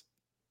cheese.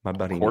 My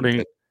buddy.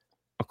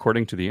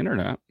 According to the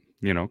internet,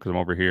 because I'm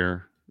over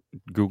here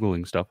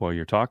Googling stuff while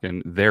you're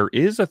talking, there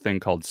is a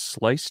thing called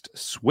sliced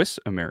Swiss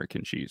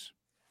American cheese.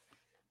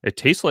 It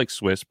tastes like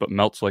Swiss, but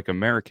melts like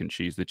American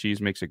cheese. The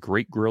cheese makes a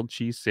great grilled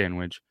cheese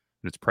sandwich,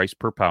 and it's priced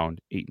per pound,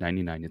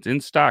 $8.99. It's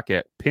in stock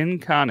at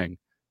Pinconning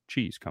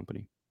Cheese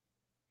Company.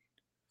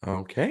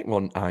 Okay,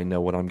 well, I know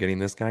what I'm getting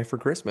this guy for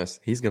Christmas.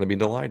 He's going to be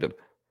delighted.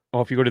 Oh,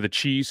 if you go to the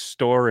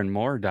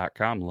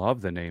cheesestoreandmore.com,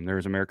 love the name.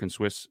 There's American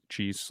Swiss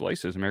cheese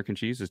slices. American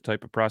cheese is a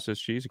type of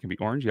processed cheese. It can be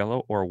orange,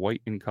 yellow, or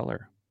white in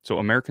color. So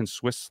American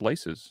Swiss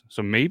slices.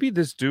 So maybe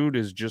this dude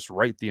is just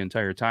right the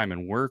entire time,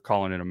 and we're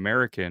calling it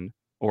American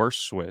or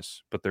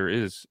Swiss, but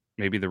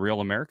maybe the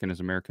real American is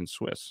American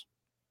Swiss.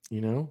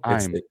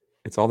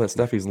 It's all that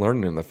stuff he's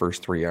learning in the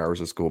first 3 hours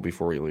of school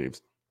before he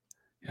leaves.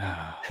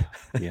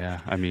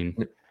 Yeah, I mean,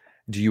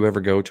 do you ever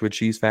go to a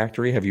cheese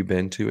factory? Have you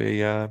been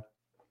to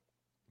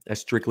a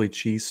strictly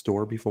cheese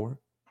store before?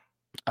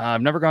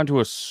 I've never gone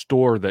to a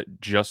store that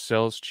just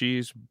sells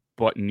cheese,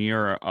 but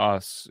near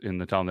us in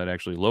the town that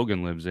actually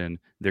Logan lives in,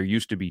 there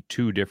used to be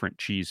 2 different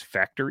cheese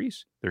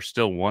factories. There's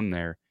still one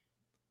there.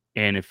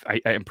 And if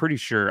I'm pretty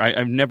sure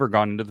I've never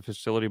gone into the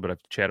facility, but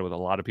I've chatted with a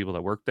lot of people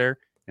that work there,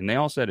 and they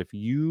all said if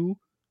you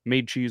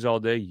made cheese all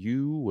day,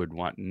 you would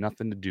want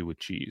nothing to do with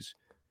cheese.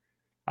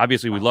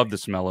 Obviously, we love the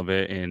smell of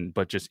it,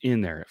 but just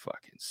in there, it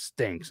fucking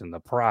stinks in the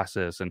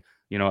process. And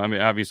I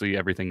mean, obviously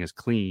everything is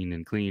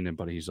clean,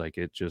 but he's like,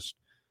 there's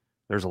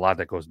a lot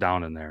that goes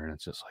down in there, and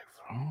it's just like,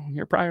 oh,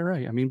 you're probably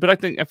right. I mean, but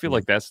I feel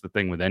like that's the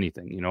thing with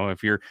anything.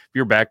 If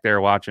you're back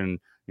there watching,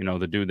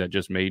 the dude that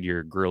just made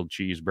your grilled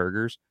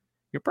cheeseburgers,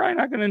 you're probably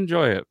not going to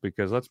enjoy it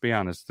because let's be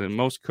honest,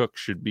 most cooks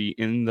should be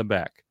in the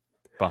back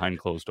behind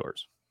closed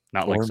doors,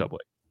 not like Subway.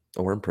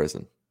 Or in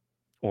prison.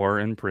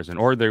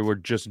 Or they were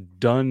just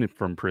done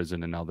from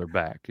prison and now they're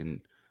back.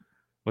 And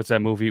what's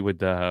that movie with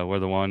where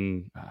the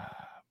one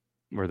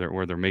where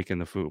they're making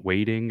the food,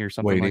 Waiting or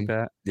something like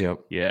that? Yep.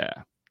 Yeah,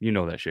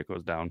 that shit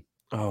goes down.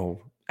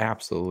 Oh,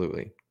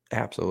 absolutely.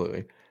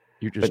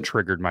 You just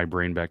triggered my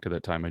brain back to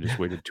that time. I just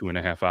waited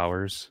 2.5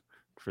 hours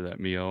for that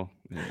meal,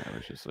 and I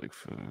was just like,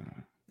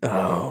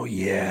 oh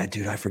yeah,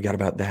 dude, I forgot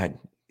about that.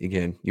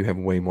 Again, you have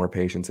way more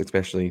patience,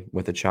 especially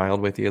with a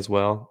child with you as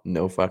well.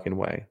 No fucking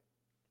way.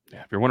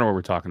 Yeah, if you're wondering what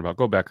we're talking about,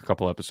 go back a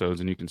couple episodes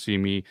and you can see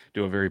me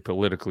do a very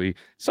politically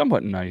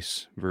somewhat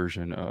nice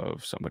version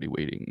of somebody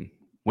waiting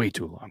way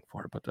too long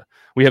for it. But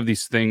we have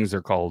these things,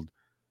 they're called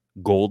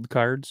gold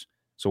cards.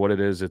 So what it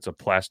is, it's a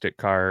plastic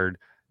card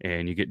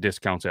and you get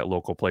discounts at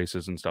local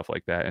places and stuff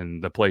like that.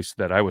 And the place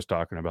that I was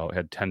talking about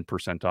had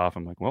 10% off.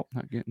 I'm like, well,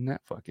 not getting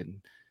that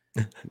fucking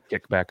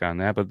kick back on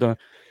that. But the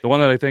one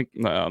that I think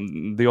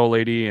the old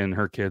lady and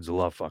her kids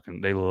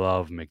they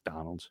love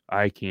McDonald's.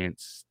 I can't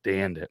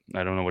stand it.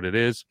 I don't know what it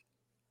is.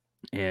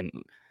 And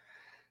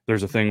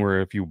there's a thing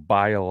where if you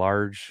buy a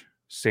large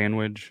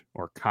sandwich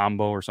or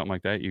combo or something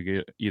like that, you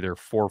get either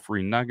 4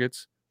 free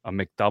nuggets, a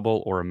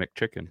McDouble, or a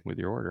McChicken with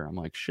your order. I'm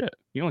like, shit,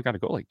 you only got to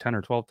go like 10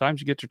 or 12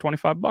 times, you get your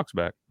 $25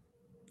 back.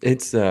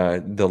 It's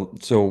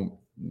so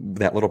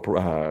that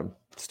little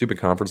stupid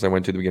conference I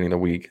went to at the beginning of the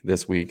week,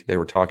 this week, they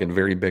were talking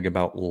very big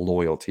about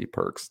loyalty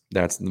perks.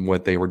 That's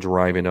what they were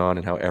driving on,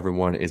 and how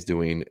everyone is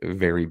doing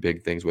very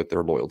big things with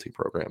their loyalty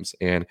programs.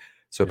 And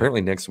so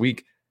apparently next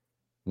week,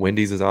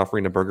 Wendy's is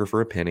offering a burger for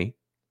a penny.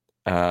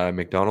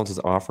 McDonald's is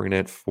offering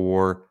it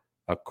for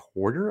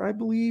 $0.25, I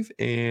believe,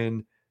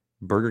 and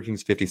Burger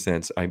King's 50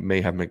 cents. I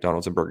may have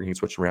McDonald's and Burger King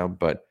switched around,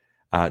 but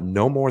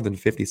no more than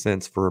 50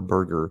 cents for a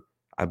burger,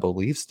 I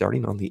believe,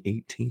 starting on the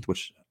 18th,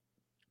 which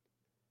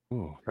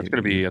that's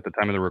going to be at the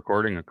time of the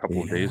recording a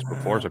couple of days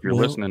before. So if you're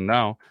listening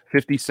now,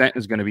 50 cent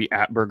is going to be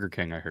at Burger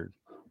King, I heard.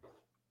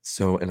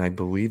 So, and I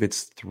believe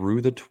it's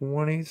through the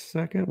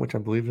 22nd, which I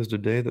believe is the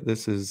day that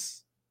this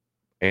is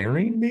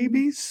airing,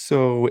 maybe.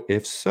 So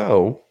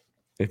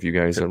if you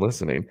guys are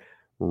listening,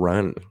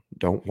 run,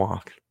 don't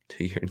walk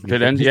to your. If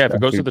it ends, if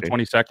it goes to the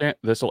 22nd,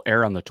 this will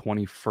air on the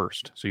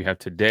 21st. So you have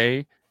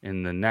today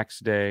and the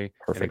next day.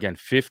 Perfect. And again,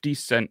 50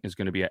 cent is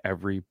going to be at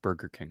every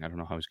Burger King. I don't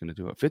know how he's going to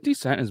do it. 50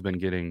 cent has been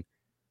getting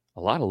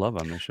a lot of love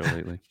on this show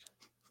lately.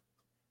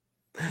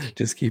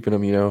 Just keeping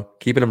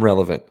them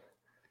relevant.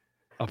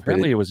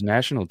 Apparently, it was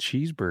National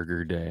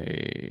Cheeseburger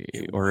Day,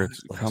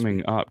 it's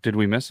coming up. Did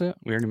we miss it?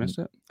 We already missed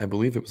it? I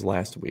believe it was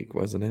last week,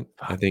 wasn't it?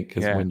 I think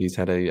because Wendy's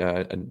had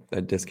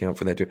a discount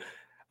for that too.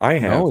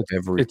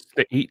 It's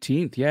the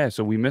 18th, yeah.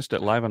 So we missed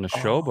it live on the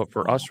show, but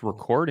for us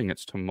recording,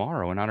 it's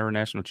tomorrow. In honor of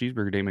National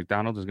Cheeseburger Day,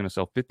 McDonald's is going to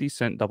sell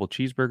 50-cent double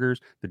cheeseburgers.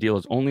 The deal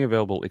is only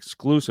available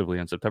exclusively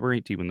on September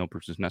 18th with no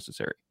purchase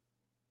necessary.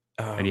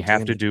 And you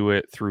have to do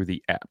it through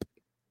the app.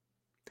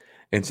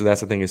 And so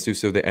that's the thing is too.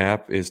 So the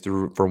app is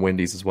through for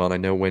Wendy's as well. And I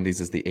know Wendy's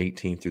is the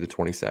 18th through the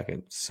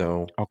 22nd.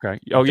 So okay.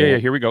 Oh yeah.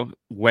 Here we go.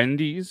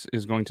 Wendy's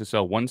is going to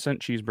sell 1-cent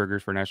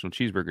cheeseburgers for National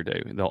Cheeseburger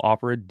Day. They'll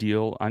offer a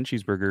deal on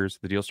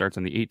cheeseburgers. The deal starts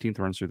on the 18th,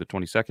 runs through the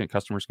 22nd.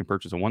 Customers can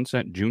purchase a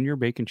 1-cent junior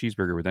bacon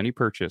cheeseburger with any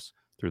purchase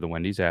through the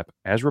Wendy's app,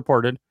 as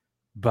reported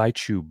by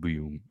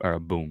Boom.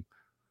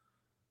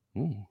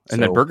 And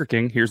then Burger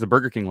King. Here's the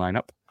Burger King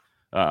lineup.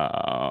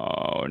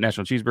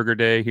 National Cheeseburger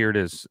Day. Here it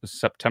is,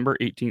 September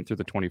 18th through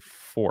the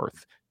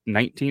 24th.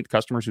 19th,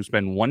 customers who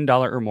spend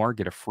 $1 or more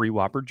get a free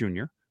Whopper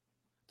Junior.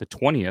 The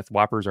 20th,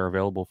 Whoppers are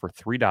available for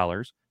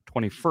 $3.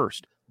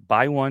 21st,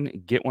 buy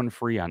one, get one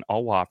free on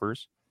all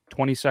Whoppers.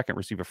 22nd,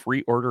 receive a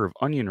free order of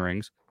onion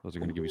rings. Those are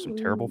going to give you some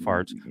terrible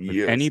farts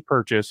with any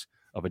purchase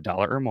of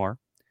 $1 or more.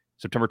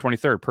 September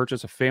 23rd,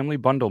 purchase a family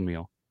bundle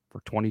meal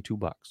for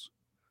 $22.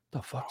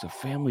 The fuck's a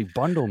family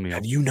bundle meal?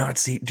 Have you not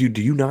seen, dude?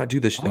 Do you not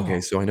do this?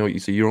 Okay, so I know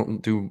you don't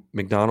do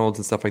McDonald's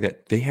and stuff like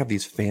that. They have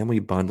these family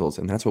bundles,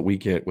 and that's what we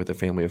get with a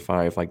family of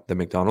 5. Like the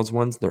McDonald's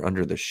ones, they're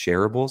under the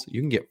shareables.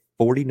 You can get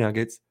 40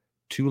 nuggets,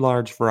 2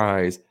 large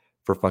fries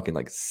for fucking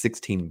like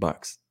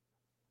 $16.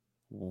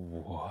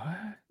 What?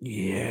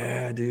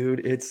 Yeah,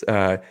 dude. It's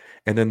and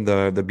then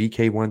the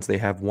BK ones, they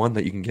have one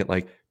that you can get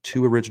like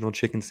 2 original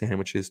chicken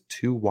sandwiches,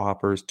 2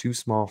 Whoppers, 2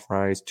 small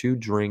fries, 2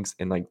 drinks,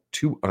 and like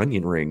 2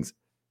 onion rings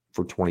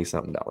for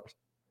 $20-something.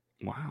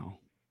 Wow.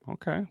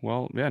 Okay.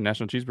 Well, yeah,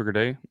 National Cheeseburger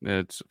Day.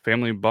 It's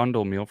family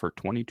bundle meal for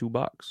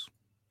 $22.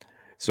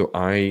 So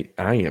I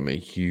am a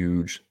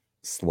huge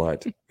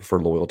slut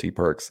for loyalty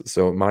perks.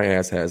 So my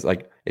ass has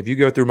like, if you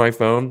go through my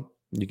phone,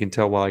 you can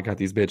tell why I got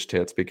these bitch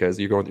tits, because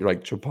you're going through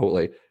like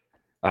Chipotle,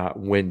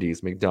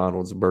 Wendy's,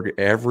 McDonald's, Burger,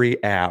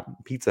 every app,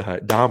 Pizza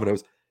Hut,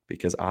 Domino's,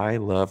 because I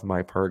love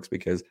my perks.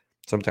 Because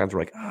sometimes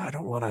we're like, oh, I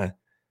don't want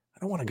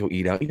to go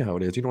eat out. You know how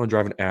it is. You don't want to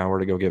drive an hour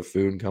to go get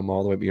food and come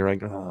all the way, but you're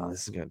like, oh,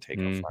 this is going to take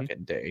a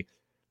fucking day.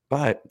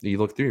 But you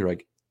look through, you're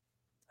like,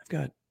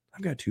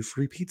 I've got 2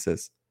 free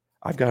pizzas.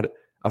 I've got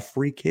a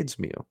free kids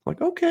meal.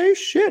 Like, okay,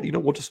 shit.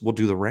 We'll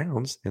do the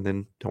rounds and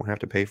then don't have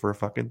to pay for a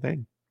fucking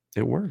thing.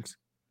 It works.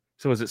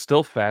 So is it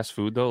still fast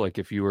food though? Like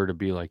if you were to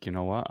be like, you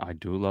know what, I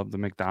do love the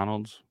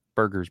McDonald's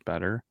burgers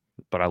better,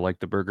 but I like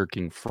the Burger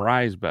King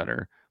fries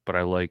better, but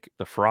I like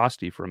the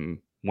Frosty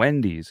from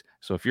Wendy's.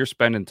 So if you're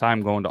spending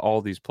time going to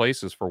all these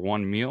places for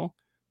one meal,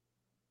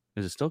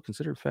 is it still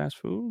considered fast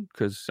food?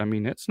 Because I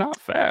mean, it's not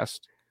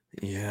fast.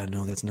 Yeah,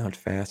 no, that's not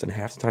fast. And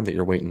half the time that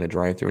you're waiting in the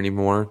drive-thru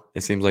anymore,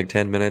 it seems like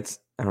 10 minutes.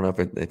 I don't know if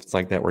it's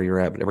like that where you're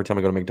at, but every time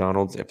I go to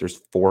McDonald's, if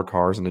there's 4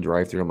 cars in the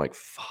drive-thru, I'm like,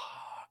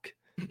 fuck,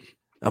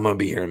 I'm gonna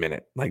be here in a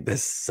minute. Like,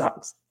 this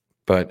sucks.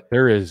 But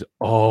there is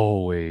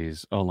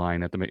always a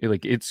line at the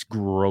like. It's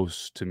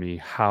gross to me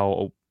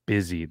how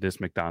busy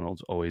this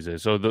McDonald's always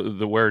is. So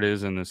the where it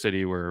is in the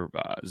city where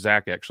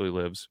Zach actually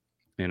lives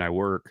and I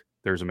work,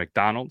 there's a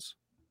McDonald's,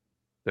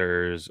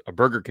 there's a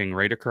Burger King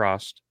right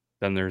across,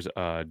 then there's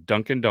a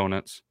Dunkin'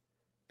 Donuts,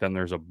 then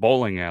there's a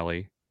bowling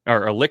alley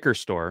or a liquor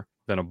store,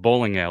 then a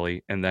bowling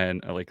alley, and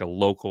then like a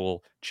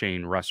local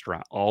chain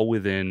restaurant, all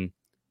within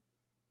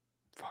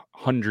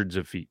hundreds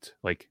of feet,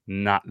 like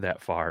not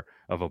that far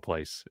of a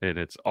place, and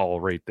it's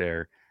all right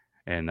there.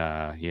 And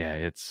yeah,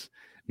 it's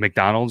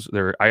McDonald's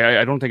there.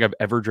 I don't think I've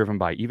ever driven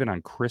by, even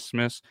on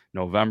Christmas,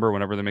 November,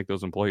 whenever they make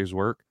those employees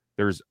work,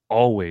 there's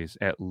always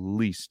at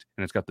least,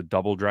 and it's got the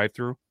double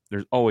drive-through,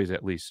 there's always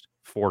at least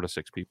 4 to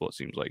 6 people, it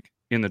seems like,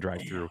 in the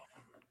drive-through.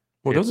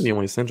 Well, those are the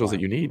only essentials that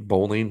you need: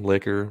 bowling,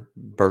 liquor,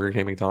 Burger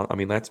King, McDonald's. I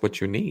mean, that's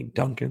what you need.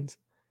 Dunkin's.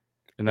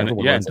 And then,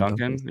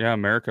 Dunkin',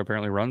 America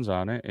apparently runs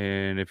on it.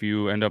 And if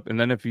you end up, and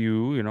then if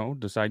you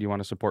decide you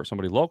want to support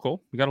somebody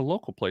local, you got a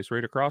local place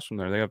right across from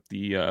there. They have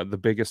the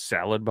biggest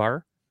salad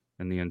bar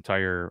in the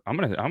entire, I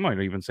might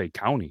even say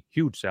county.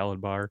 Huge salad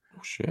bar.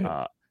 Oh, shit.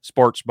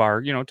 Sports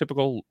bar,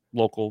 typical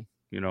local,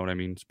 you know what I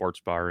mean,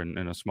 sports bar in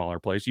a smaller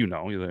place.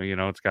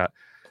 It's got,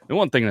 the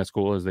one thing that's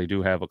cool is they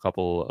do have a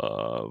couple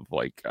of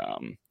like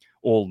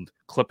old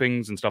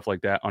clippings and stuff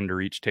like that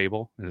under each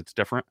table, and it's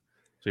different.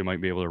 So you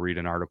might be able to read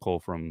an article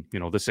from, the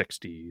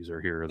 60s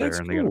or here or there. That's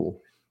and cool. They got a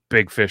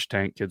big fish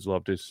tank. Kids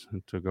love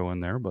to go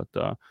in there. But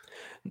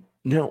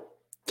now,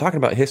 talking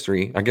about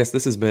history, I guess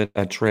this has been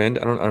a trend.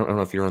 I don't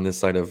know if you're on this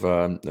side of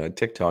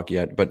TikTok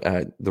yet, but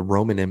the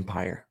Roman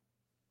Empire.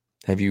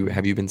 Have you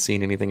been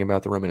seeing anything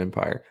about the Roman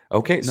Empire?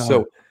 Okay, no.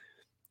 So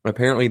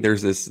apparently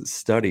there's this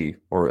study,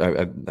 or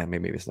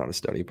maybe it's not a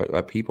study,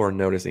 but people are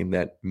noticing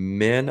that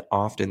men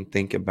often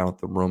think about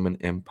the Roman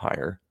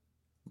Empire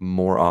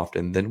more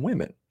often than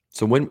women.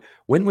 So when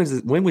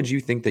would you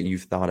think that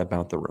you've thought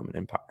about the Roman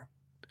Empire?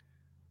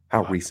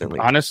 How recently?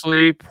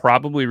 Honestly,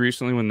 probably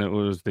recently, when it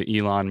was the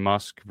Elon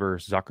Musk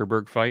versus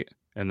Zuckerberg fight,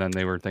 and then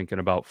they were thinking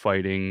about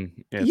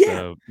fighting at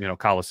the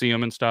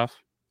Coliseum and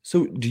stuff.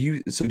 So do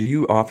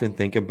you often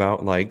think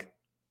about like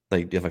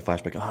if I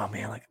flashback, oh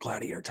man, like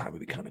gladiator time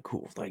would be kind of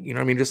cool. Like, you know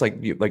what I mean? Just like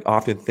you like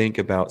often think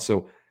about.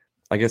 So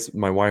I guess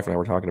my wife and I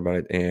were talking about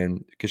it,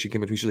 and because she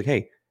came up to me, she's like,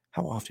 hey,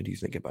 how often do you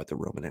think about the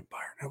Roman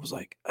Empire? And I was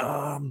like,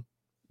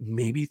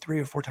 maybe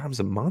 3 or 4 times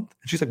a month.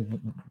 And she's like,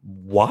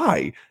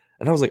 why?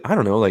 And I was like, I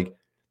don't know. Like,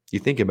 you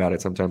think about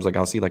it sometimes. Like,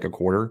 I'll see like a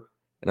quarter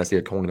and I see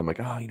a coin. And I'm like,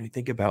 oh, you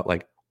think about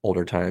like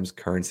older times,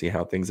 currency,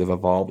 how things have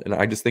evolved. And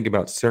I just think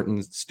about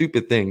certain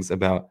stupid things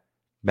about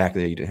back in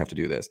the day. You didn't have to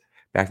do this.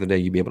 Back in the day,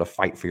 you'd be able to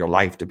fight for your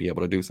life to be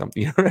able to do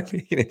something. You know what I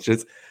mean? It's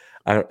just,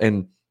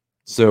 and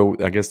so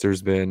I guess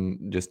there's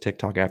been just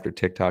TikTok after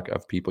TikTok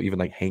of people, even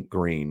like Hank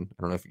Green.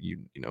 I don't know if you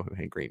know who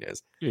Hank Green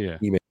is. Yeah.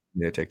 He made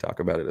a TikTok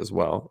about it as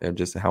well, and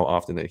just how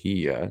often that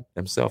he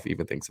himself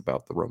even thinks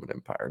about the Roman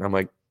Empire. And I'm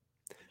like,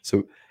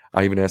 so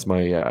I even asked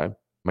my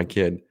my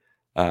kid,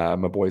 my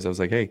boys, I was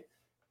like, hey,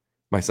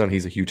 my son,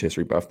 he's a huge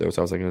history buff though,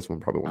 so I was like, this one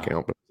probably won't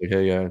count. But I was like,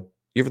 hey,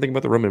 you ever think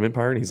about the Roman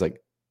Empire? And he's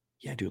like,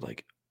 yeah, dude,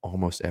 like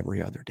almost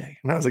every other day.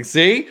 And I was like,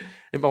 see?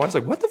 And my wife's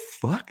like, what the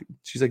fuck?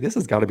 She's like, this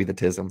has got to be the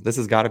tism. This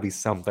has got to be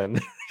something.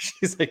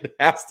 She's like, it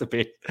has to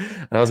be.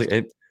 And I was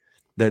like,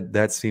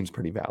 that seems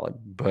pretty valid,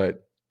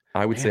 but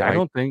I would say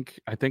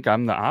I think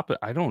I'm the opposite.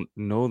 I don't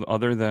know,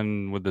 other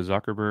than with the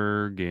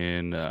Zuckerberg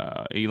and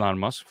Elon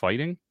Musk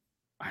fighting,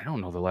 I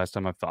don't know the last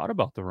time I've thought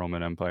about the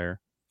Roman Empire.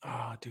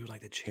 Oh, dude,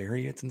 like the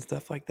chariots and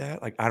stuff like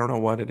that. Like, I don't know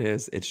what it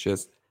is. It's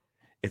just,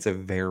 it's a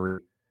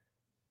very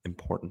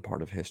important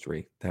part of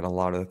history that a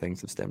lot of the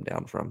things have stemmed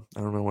down from.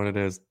 I don't know what it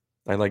is.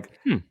 I like,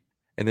 and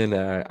then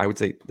I would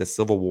say the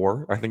Civil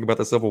War. I think about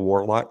the Civil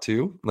War a lot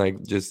too,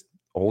 like just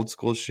old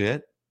school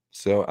shit.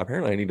 So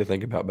apparently I need to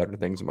think about better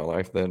things in my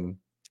life than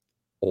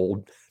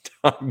old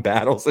time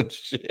battles and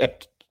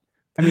shit.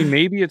 I mean,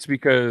 maybe it's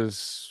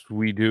because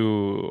we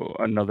do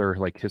another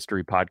like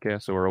history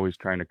podcast, so we're always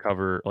trying to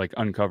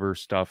uncover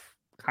stuff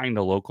kind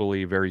of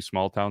locally, very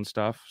small town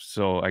stuff.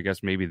 So I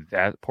guess maybe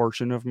that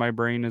portion of my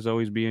brain is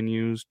always being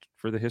used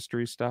for the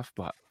history stuff.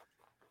 But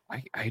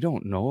I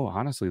don't know,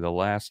 honestly, the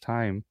last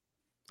time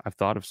I've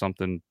thought of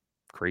something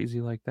crazy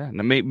like that.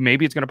 And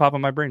maybe it's gonna pop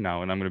in my brain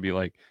now, and I'm gonna be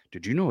like,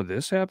 "Did you know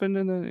this happened?"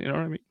 In the, you know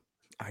what I mean?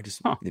 I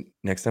just Huh.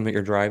 next time that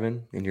you're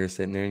driving and you're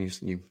sitting there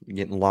and you're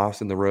getting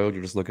lost in the road,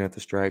 you're just looking at the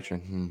stripes,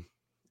 and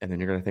then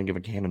you're gonna think of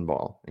a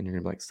cannonball, and you're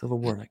gonna be like Civil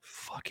War, like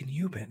fucking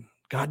you been,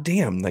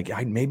 goddamn, like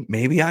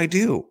maybe I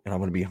do, and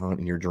I'm gonna be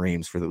haunting your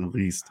dreams for at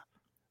least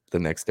the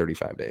next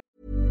 35 days.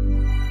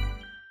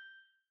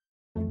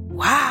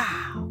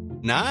 Wow.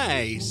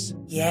 Nice.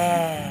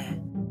 Yeah.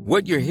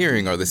 What you're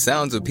hearing are the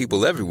sounds of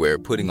people everywhere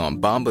putting on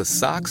Bombas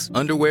socks,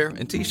 underwear,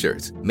 and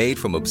T-shirts made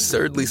from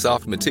absurdly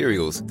soft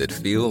materials that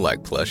feel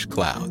like plush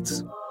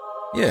clouds.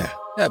 Yeah,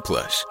 that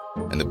plush.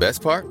 And the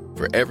best part?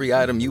 For every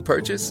item you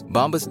purchase,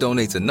 Bombas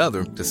donates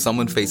another to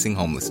someone facing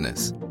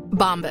homelessness.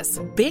 Bombas.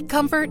 Big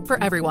comfort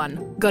for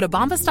everyone. Go to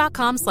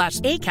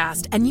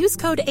bombas.com/ACAST and use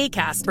code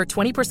ACAST for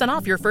 20%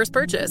 off your first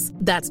purchase.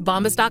 That's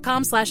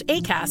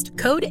bombas.com/ACAST.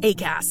 Code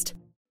ACAST.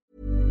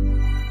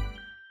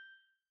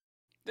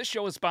 This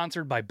show is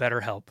sponsored by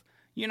BetterHelp.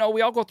 You know,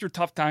 we all go through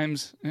tough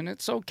times, and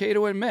it's okay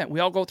to admit we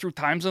all go through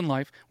times in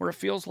life where it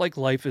feels like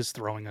life is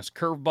throwing us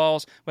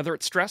curveballs. Whether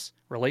it's stress,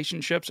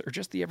 relationships, or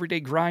just the everyday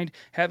grind,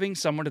 having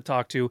someone to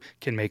talk to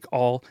can make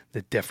all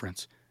the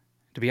difference.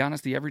 To be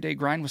honest, the everyday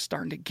grind was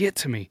starting to get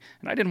to me,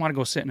 and I didn't want to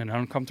go sit in an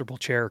uncomfortable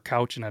chair or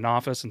couch in an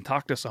office and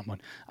talk to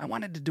someone. I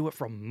wanted to do it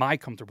from my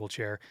comfortable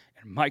chair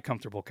and my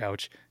comfortable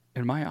couch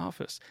in my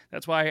office.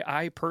 That's why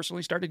I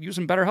personally started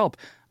using BetterHelp.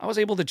 I was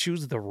able to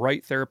choose the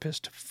right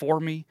therapist for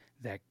me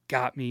that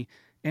got me,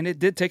 and it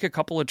did take a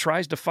couple of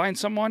tries to find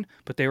someone,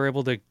 but they were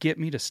able to get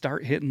me to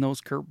start hitting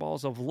those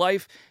curveballs of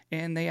life,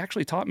 and they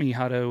actually taught me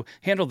how to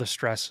handle the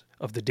stress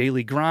of the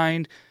daily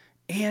grind,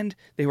 and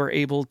they were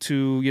able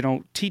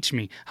to, teach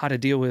me how to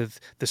deal with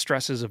the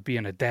stresses of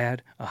being a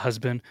dad, a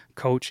husband,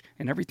 coach,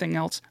 and everything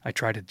else I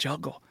try to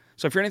juggle.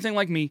 So if you're anything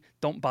like me,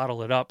 don't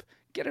bottle it up.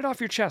 Get it off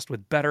your chest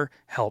with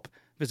BetterHelp.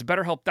 Visit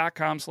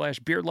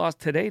BetterHelp.com/beardlaws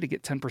today to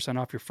get 10%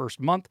 off your first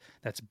month.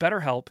 That's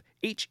BetterHelp,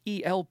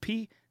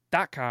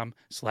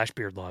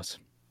 HELP.com/beardlaws.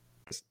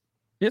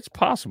 It's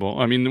possible.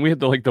 I mean, we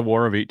had the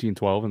War of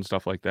 1812 and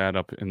stuff like that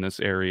up in this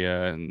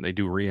area, and they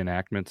do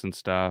reenactments and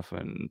stuff,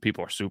 and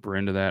people are super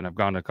into that. And I've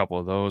gone to a couple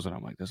of those, and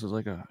I'm like, this is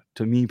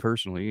to me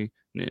personally,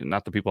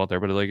 not the people out there,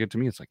 but to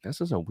me, it's like, this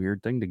is a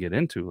weird thing to get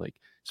into, like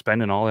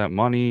spending all that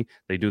money.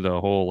 They do the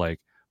whole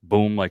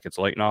boom, like it's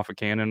lighting off a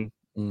cannon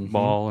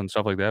ball and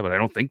stuff like that, but I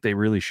don't think they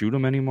really shoot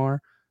them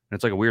anymore. And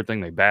it's like a weird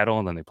thing. They battle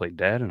and then they play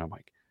dead, and I'm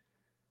like,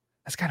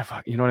 that's kind of,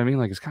 you know what I mean?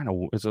 Like, it's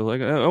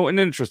an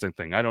interesting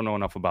thing. I don't know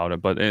enough about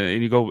it, but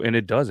and you go, and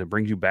it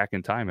brings you back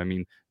in time. I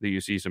mean, you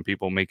see some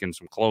people making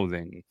some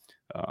clothing,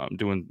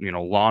 doing,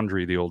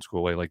 laundry the old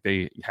school way. Like,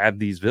 they had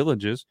these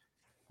villages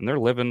and they're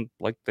living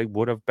like they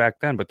would have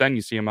back then. But then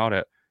you see them out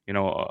at,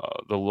 the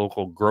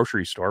local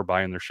grocery store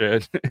buying their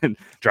shit and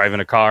driving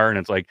a car. And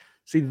it's like,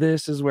 see,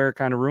 this is where it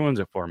kind of ruins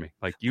it for me.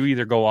 Like, you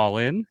either go all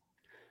in,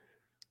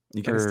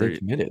 you gotta stay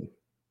committed.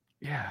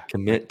 Yeah.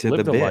 Commit to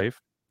live the bit.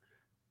 life.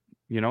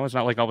 It's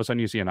not like all of a sudden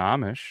you see an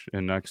Amish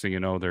and next thing you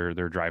know,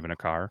 they're driving a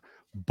car.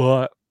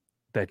 But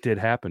that did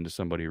happen to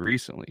somebody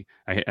recently.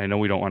 I know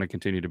we don't want to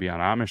continue to be on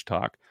Amish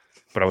talk,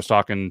 but I was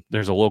talking,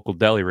 there's a local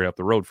deli right up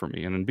the road from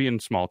me. And then being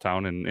small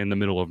town and in the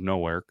middle of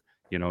nowhere,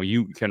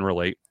 you can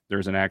relate.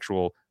 There's an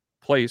actual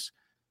place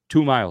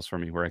 2 miles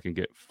from me where I can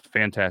get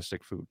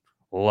fantastic food.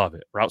 Love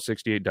it. Route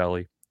 68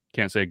 deli.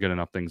 Can't say good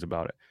enough things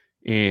about it.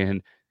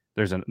 And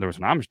there was an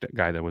Amish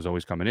guy that was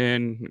always coming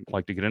in,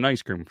 like to get an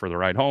ice cream for the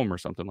ride home or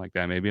something like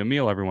that, maybe a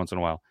meal every once in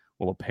a while.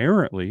 Well,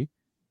 apparently,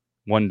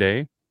 one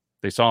day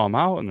they saw him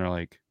out and they're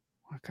like,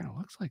 well, it kind of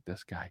looks like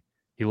this guy.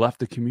 He left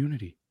the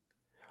community.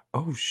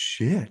 Oh,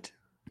 shit.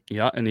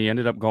 Yeah, and he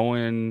ended up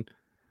going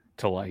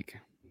to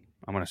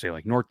I'm going to say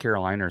North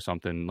Carolina or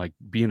something, like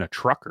being a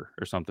trucker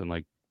or something,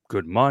 like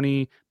good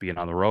money, being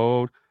on the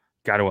road.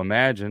 Got to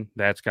imagine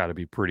that's got to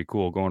be pretty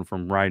cool, going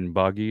from riding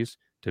buggies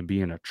to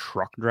being a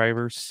truck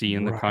driver,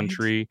 seeing the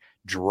country,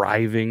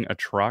 driving a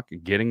truck,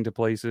 getting to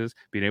places,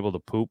 being able to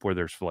poop where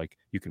there's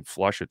you can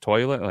flush a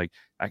toilet. Like,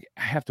 I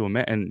have to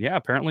imagine. And yeah,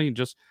 apparently and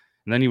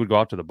then he would go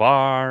out to the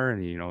bar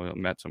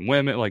and, met some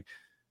women,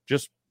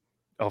 just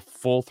a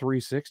full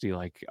 360.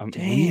 We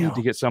need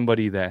to get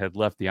somebody that had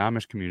left the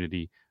Amish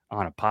community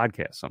on a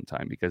podcast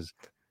sometime, because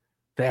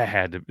that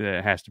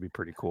has to be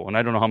pretty cool. And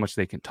I don't know how much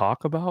they can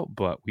talk about,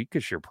 but we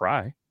could sure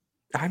pry.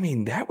 I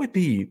mean, that would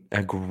be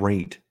a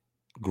great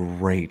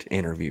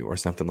interview or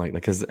something like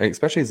that, because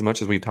especially as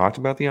much as we've talked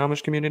about the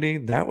Amish community,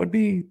 that would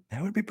be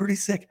pretty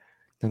sick.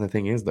 And the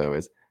thing is, though,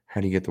 is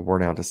how do you get the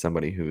word out to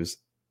somebody who's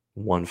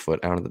 1 foot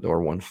out of the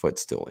door, 1 foot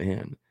still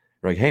in?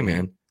 Like, hey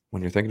man,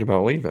 when you're thinking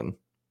about leaving,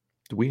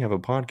 do we have a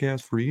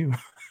podcast for you?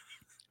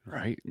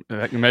 Right.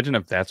 Imagine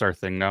if that's our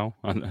thing now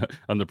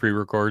on the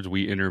pre-records,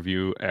 we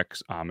interview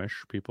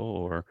ex-Amish people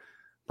or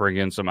bring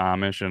in some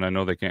Amish, and I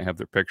know they can't have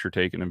their picture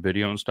taken and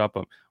video and stuff,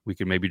 but we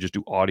could maybe just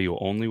do audio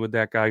only with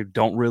that guy.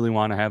 Don't really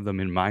want to have them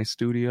in my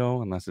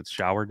studio unless it's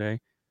shower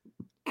day.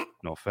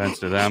 No offense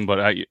to them,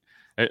 but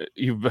they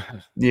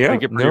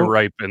get pretty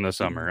ripe in the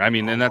summer. I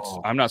mean, and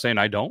I'm not saying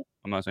I don't.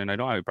 I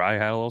probably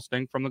had a little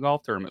stink from the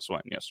golf tournament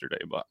sweating yesterday,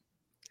 but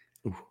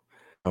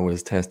I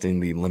was testing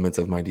the limits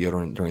of my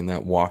deodorant during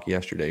that walk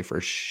yesterday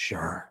for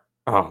sure.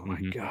 Oh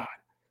my God.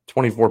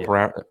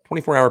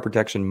 24-hour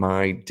protection,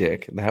 my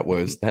dick.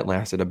 That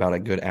lasted about a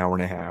good hour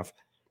and a half.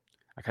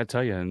 I gotta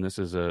tell you, and this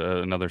is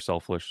another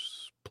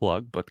selfless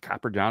plug, but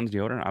Copper John's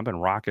deodorant, I've been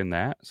rocking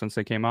that since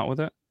they came out with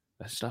it.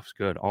 That stuff's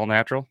good. All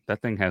natural.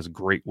 That thing has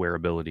great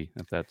wearability.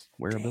 If that's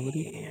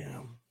wearability.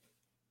 Damn.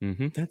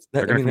 Mm-hmm.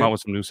 They're going to come out with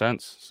some new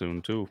scents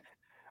soon, too.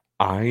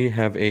 I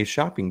have a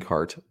shopping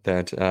cart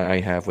that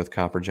I have with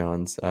Copper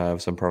John's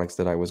of some products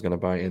that I was going to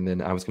buy. And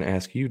then I was going to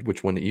ask you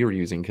which one that you were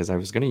using, because I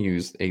was going to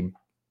use it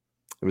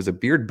was a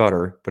beard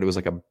butter, but it was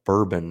like a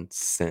bourbon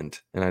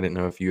scent. And I didn't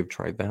know if you have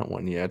tried that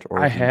one yet. Or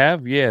I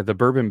have. Yeah. The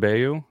Bourbon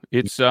Bayou.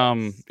 It's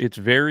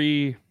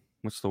very...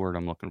 What's the word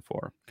I'm looking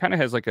for? Kind of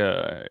has like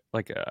a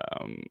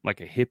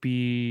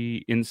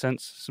hippie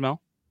incense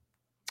smell.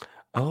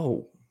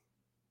 Oh,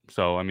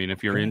 so I mean,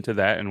 if you're into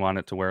that and want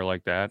it to wear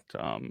like that,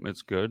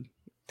 it's good.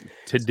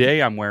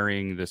 Today I'm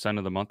wearing the scent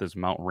of the month is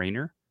Mount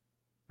Rainier,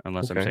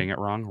 unless I'm saying it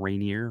wrong.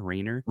 Rainier,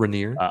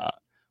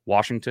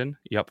 Washington.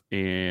 Yep,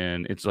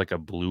 and it's like a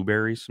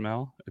blueberry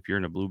smell. If you're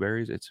into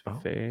blueberries, it's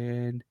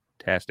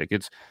fantastic.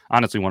 It's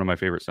honestly one of my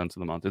favorite scents of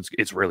the month.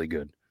 It's really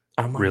good.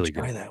 I'm going to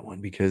try that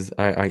one because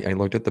I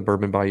looked at the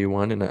Bourbon Bayou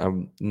one,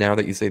 and now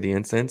that you say the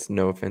incense,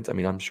 no offense. I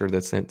mean, I'm sure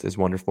the scent is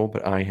wonderful,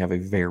 but I have a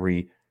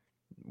very,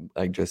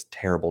 just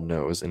terrible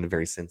nose and a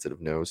very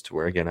sensitive nose to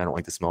where, again, I don't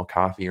like to smell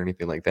coffee or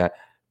anything like that.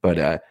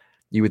 But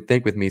you would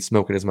think with me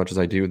smoking as much as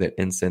I do that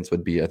incense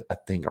would be a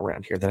thing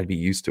around here, that I'd be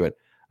used to it.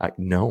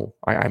 No,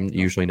 I'm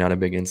usually not a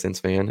big incense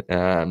fan.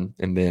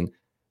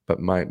 But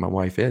my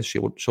wife is.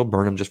 She'll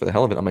burn them just for the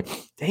hell of it. I'm like,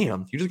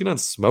 damn, you just get on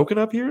smoking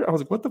up here? I was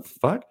like, what the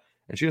fuck?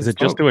 And she doesn't. Is it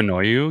just to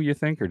annoy you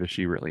think, or does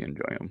she really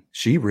enjoy them?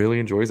 She really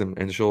enjoys them,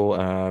 and she'll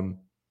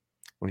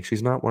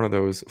she's not one of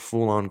those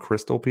full-on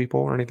crystal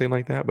people or anything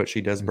like that, but she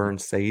does burn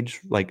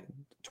sage like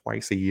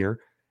twice a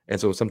year, and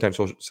so sometimes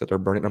she'll sit there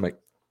burning. And I'm like,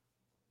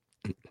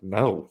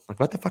 no, like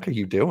what the fuck are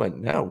you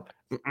doing? No.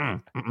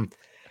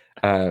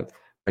 My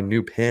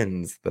new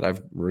pens that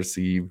I've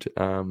received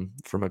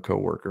from a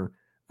coworker,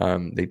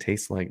 they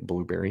taste like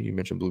blueberry. You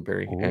mentioned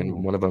blueberry,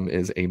 and one of them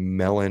is a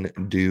melon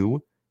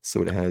dew.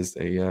 So it has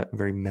a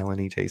very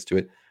melony taste to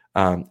it,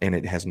 and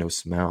it has no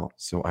smell.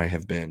 So I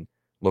have been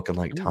looking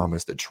like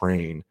Thomas the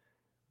Train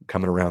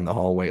coming around the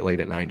hallway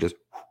late at night. Just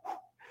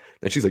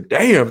and she's like,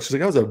 "Damn!" She's like,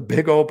 "That was a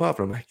big old puff."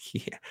 And I'm like,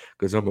 "Yeah,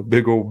 because I'm a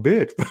big old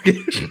bitch."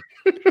 You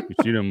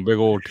see them big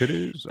old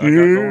titties I got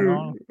going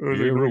on?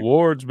 Yeah,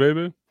 rewards,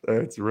 baby.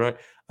 That's right.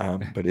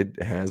 But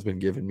it has been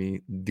giving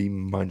me the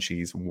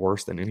munchies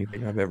worse than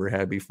anything I've ever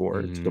had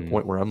before. To the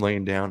point where I'm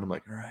laying down. I'm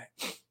like, "All right,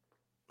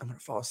 I'm gonna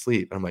fall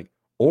asleep." And I'm like.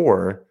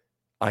 Or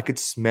I could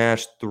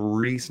smash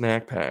 3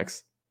 snack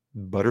packs,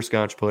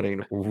 butterscotch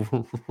pudding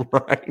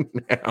right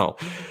now.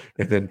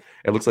 And then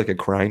it looks like a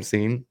crime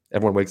scene.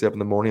 Everyone wakes up in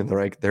the morning and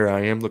they're like, there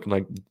I am looking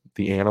like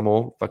the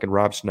animal, fucking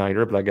Rob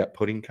Schneider, but I got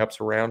pudding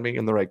cups around me.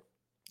 And they're like,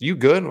 you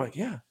good? I'm like,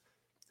 yeah,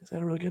 I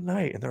had a really good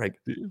night. And they're like,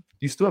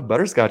 you still have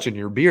butterscotch in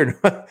your beard.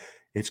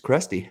 It's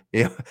crusty.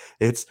 Yeah,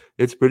 it's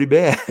pretty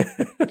bad.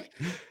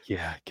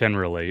 Yeah, can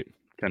relate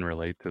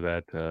to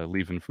that,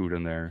 leaving food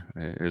in there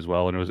as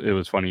well. And it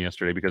was funny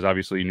yesterday because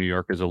obviously New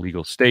York is a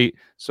legal state,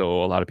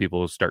 so a lot of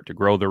people start to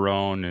grow their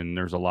own, and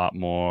there's a lot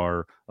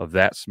more of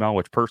that smell,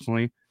 which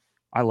personally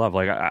I love.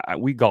 Like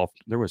we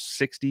golfed, there was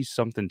 60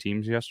 something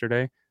teams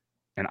yesterday,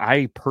 and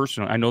I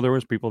know there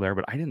was people there,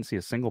 but I didn't see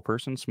a single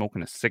person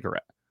smoking a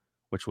cigarette,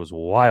 which was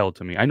wild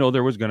to me. I know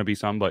there was going to be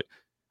some, but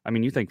I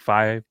mean, you think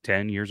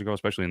 5-10 years ago,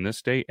 especially in this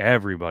state,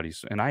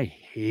 everybody's, and I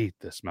hate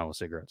the smell of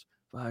cigarettes.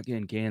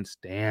 Fucking can't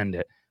stand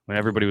it. When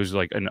everybody was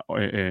like an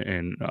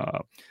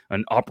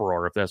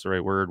uproar, if that's the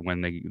right word,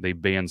 when they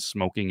banned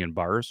smoking in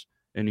bars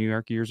in New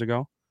York years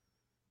ago.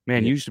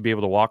 Man, you used to be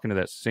able to walk into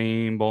that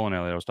same bowling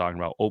alley I was talking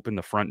about, open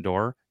the front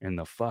door, and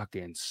the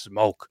fucking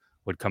smoke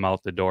would come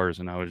out the doors,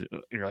 and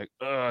you're like,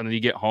 ugh, and then you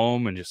get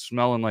home and just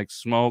smelling like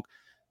smoke.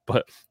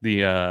 But they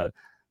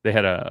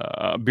had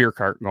a beer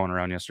cart going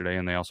around yesterday,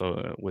 and they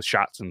also with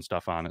shots and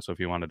stuff on it. So if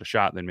you wanted a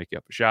shot, they'd make you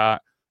up a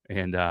shot.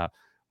 And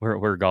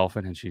we're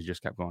golfing, and she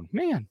just kept going,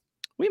 man,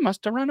 we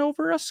must have run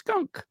over a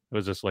skunk. It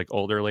was this like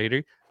older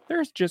lady.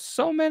 There's just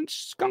so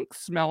much skunk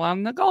smell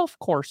on the golf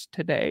course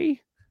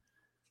today.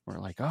 We're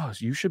like, oh,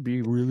 you should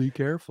be really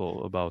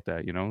careful about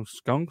that. You know,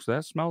 skunks,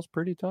 that smells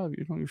pretty tough.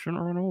 You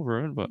shouldn't run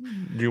over it. But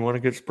do you want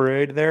to get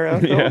sprayed there?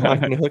 Yeah. I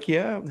can hook you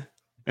up.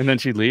 And then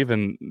she'd leave,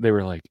 and they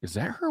were like, is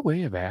that her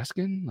way of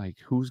asking, like,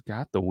 who's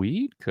got the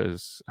weed?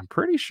 Because I'm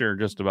pretty sure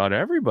just about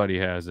everybody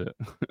has it.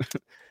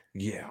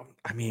 Yeah.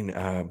 I mean,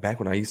 back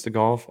when I used to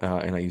golf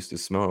and I used to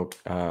smoke,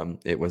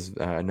 it was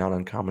not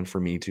uncommon for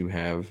me to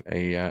have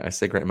a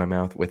cigarette in my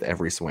mouth with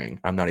every swing.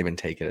 I'm not even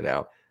taking it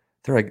out.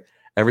 They're like,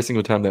 every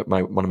single time that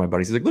one of my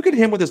buddies is like, look at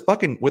him with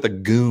a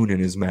goon in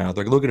his mouth.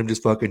 Like, look at him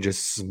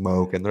just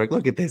smoke. And they're like,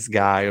 look at this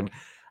guy. And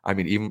I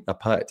mean, even a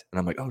putt. And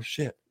I'm like, oh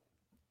shit.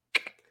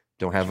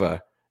 Don't have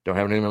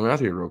anything in my mouth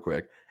here real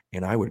quick.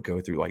 And I would go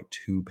through like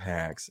 2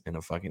 packs in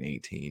a fucking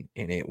 18.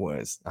 And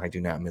I do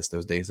not miss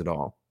those days at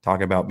all.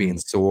 Talk about being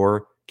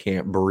sore,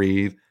 can't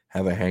breathe,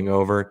 have a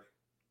hangover.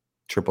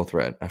 Triple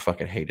threat. I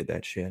fucking hated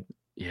that shit.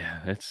 Yeah,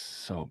 it's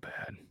so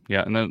bad.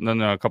 Yeah, and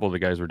then a couple of the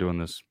guys were doing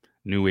this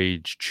new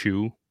age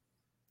chew.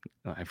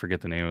 I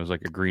forget the name. It was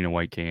like a green and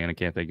white can. I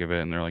can't think of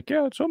it. And they're like,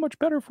 yeah, it's so much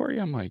better for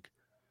you. I'm like,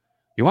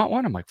 you want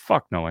one? I'm like,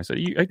 fuck no. I said,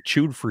 I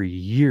chewed for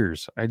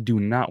years. I do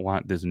not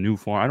want this new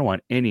form. I don't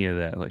want any of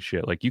that like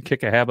shit. Like, you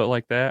kick a habit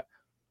like that.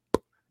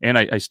 And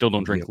I still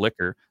don't drink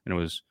liquor.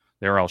 And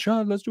they were all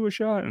shot. Let's do a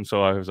shot. And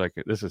so I was like,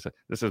 this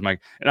is my,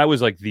 and I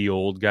was like the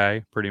old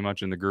guy pretty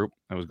much in the group.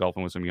 I was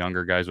golfing with some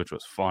younger guys, which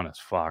was fun as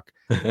fuck.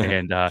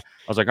 And I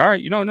was like, all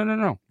right,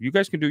 no. You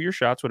guys can do your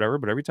shots, whatever.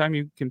 But every time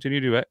you continue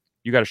to do it,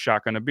 you got a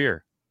shotgun a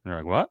beer. And they're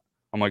like, what?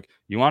 I'm like,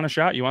 you want a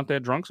shot? You want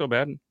that drunk so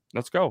bad?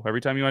 Let's go. Every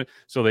time you want.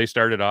 So they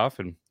started off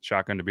and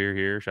shotgun a beer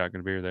here,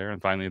 shotgun a beer there.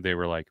 And finally they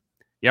were like,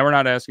 yeah, we're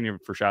not asking you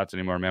for shots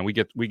anymore, man. We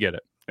get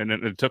it. And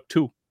it took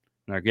 2.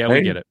 I'm like, yeah,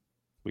 we get it.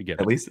 We get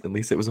it. At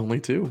least it was only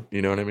 2.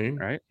 You know what I mean?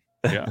 Right.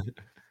 Yeah.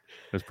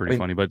 That's pretty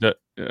funny. But go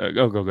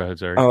ahead.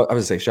 Sorry. I was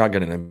gonna say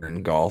shotgun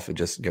and golf, it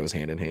just goes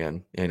hand in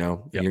hand. You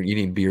know, you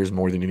need beers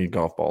more than you need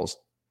golf balls.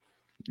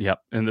 Yep.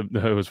 And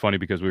it was funny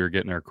because we were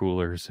getting our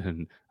coolers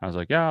and I was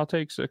like, yeah, I'll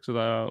take 6 of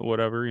the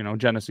whatever,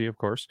 Genesee, of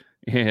course.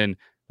 And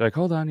they're like,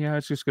 hold on. Yeah,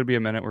 it's just going to be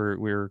a minute.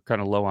 We're kind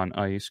of low on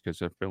ice because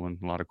they're filling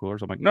a lot of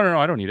coolers. I'm like, no,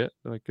 I don't need it.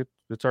 They're like,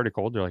 it's already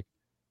cold. They're like,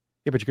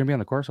 yeah, but you're going to be on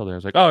the course all day. I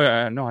was like, oh,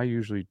 yeah, no, I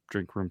usually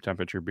drink room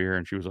temperature beer.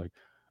 And she was like,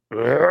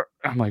 ugh.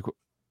 I'm like,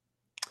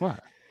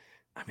 what?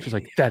 She's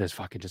like, that is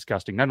fucking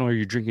disgusting. Not only are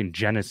you drinking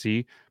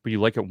Genesee, but you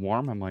like it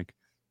warm. I'm like,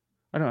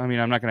 I'm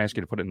not going to ask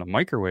you to put it in the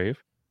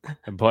microwave.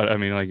 But I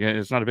mean, like,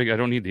 it's not a big, I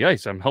don't need the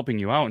ice. I'm helping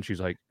you out. And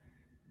she's like,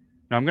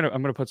 no, I'm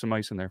going to put some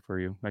ice in there for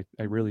you.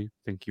 I really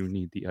think you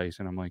need the ice.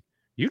 And I'm like,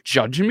 you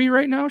judging me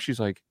right now? She's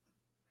like,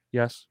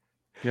 yes,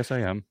 I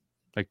am.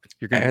 Like,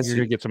 you're going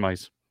to get some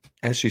ice.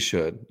 As she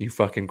should. You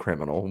fucking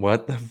criminal.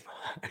 What the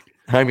fuck?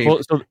 I mean, well,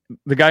 so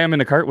the guy I'm in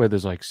the cart with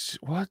is like,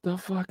 what the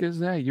fuck is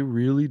that? You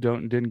really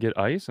didn't get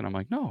ice? And I'm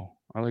like, no,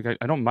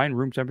 I don't mind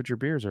room temperature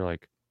beers. They're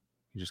like,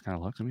 he just kind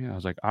of looks at me. I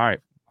was like, all right,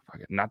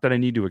 fuck it. Not that I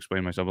need to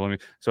explain myself,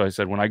 but so I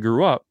said, when I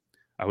grew up,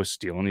 I was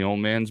stealing the old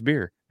man's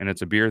beer, and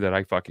it's a beer that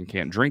I fucking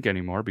can't drink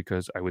anymore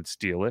because I would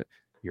steal it.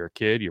 You're a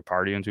kid, you're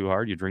partying too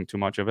hard, you drink too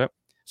much of it.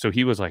 So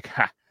he was like,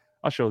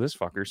 I'll show this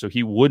fucker. So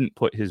he wouldn't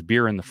put his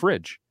beer in the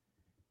fridge,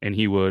 and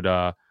he would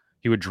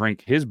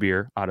drink his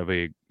beer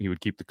he would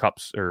keep the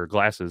cups or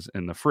glasses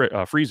in the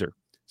freezer.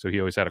 So he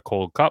always had a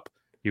cold cup.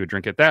 He would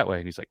drink it that way.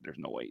 And he's like, there's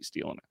no way he's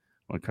stealing it.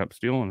 One cup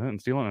stealing it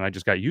and stealing it. And I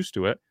just got used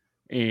to it.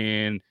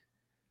 And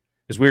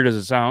as weird as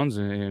it sounds,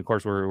 and of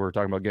course we're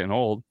talking about getting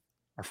old,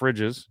 our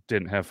fridges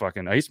didn't have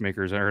fucking ice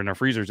makers, and our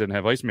freezers didn't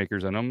have ice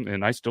makers in them.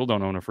 And I still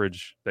don't own a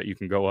fridge that you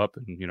can go up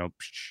and,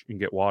 and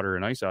get water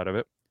and ice out of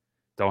it.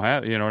 Don't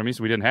have, you know what I mean?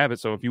 So we didn't have it.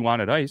 So if you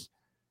wanted ice,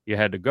 you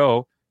had to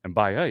go and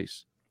buy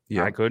ice.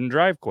 Yeah. I couldn't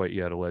drive quite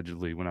yet,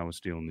 allegedly, when I was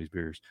stealing these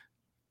beers.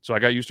 So I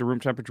got used to room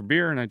temperature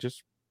beer, and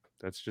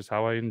that's just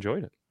how I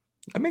enjoyed it.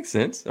 That makes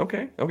sense.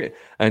 Okay.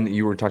 And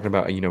you were talking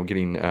about,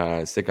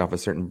 getting sick off a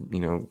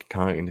certain,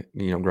 kind,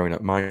 growing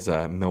up. Mine's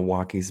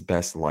Milwaukee's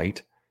Best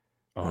Light.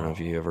 I don't know if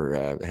you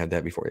ever had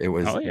that before. It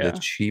was the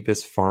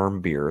cheapest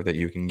farm beer that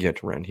you can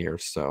get around here.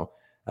 So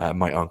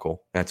my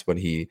uncle, that's what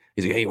he's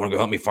like, hey, you want to go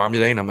help me farm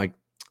today? And I'm like,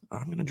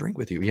 I'm going to drink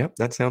with you. Yep,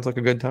 that sounds like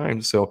a good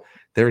time. So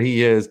there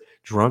he is,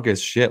 drunk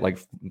as shit, like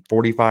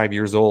 45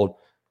 years old.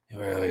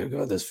 Well, you go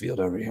to this field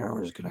over here.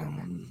 We're just going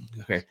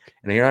to, okay.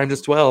 And here I'm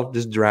just 12,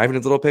 just driving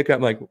his little pickup.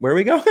 I'm like, where are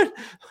we going?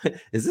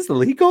 Is this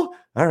illegal?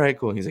 All right,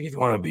 cool. He's like, if you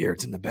want a beer,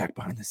 it's in the back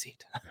behind the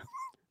seat.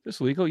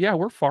 This legal? Yeah,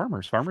 we're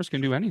farmers. Farmers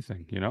can do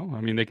anything, I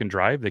mean, they can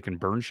drive, they can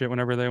burn shit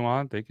whenever they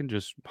want. They can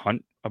just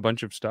hunt a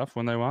bunch of stuff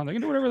when they want. They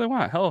can do whatever they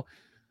want. Hell,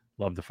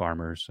 love the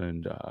farmers.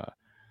 And,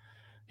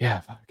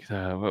 yeah,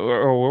 what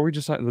were we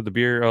just talking the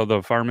beer? Oh,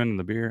 the farming and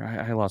the beer.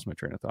 I lost my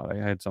train of thought. I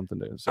had something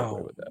to say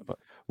with that. But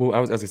well,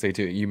 I was gonna say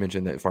too. You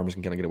mentioned that farmers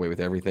can kind of get away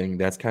with everything.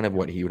 That's kind of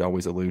what he would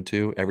always allude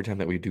to. Every time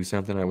that we do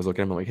something, I was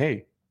looking at him like, "Hey,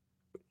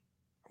 are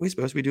we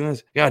supposed to be doing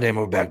this? Goddamn,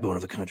 we're backbone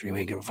of the country. We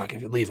ain't give a fuck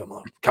if you leave him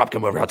alone. Cop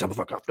come over, I'll tell the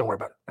fuck off. Don't worry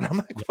about it." And I'm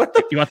like, "What?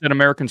 You want that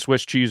American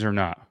Swiss cheese or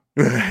not?"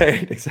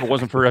 Right. Exactly. If it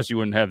wasn't for us, you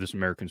wouldn't have this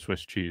American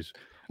Swiss cheese.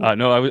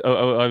 No, I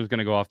was going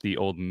to go off the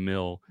Old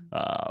Mill.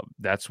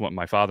 That's what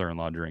my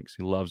father-in-law drinks.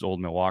 He loves Old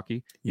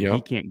Milwaukee. Yep.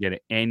 He can't get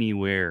it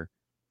anywhere,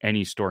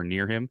 any store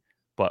near him.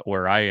 But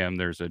where I am,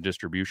 there's a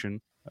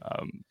distribution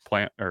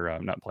plant, or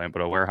not plant,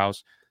 but a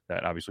warehouse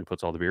that obviously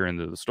puts all the beer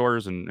into the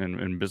stores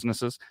and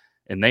businesses,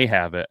 and they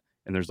have it.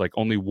 And there's like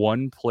only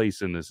one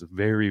place in this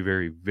very,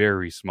 very,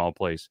 very small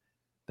place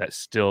that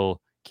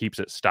still keeps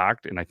it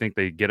stocked. And I think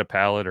they get a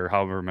pallet or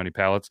however many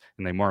pallets,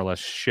 and they more or less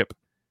ship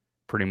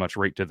pretty much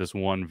right to this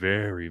one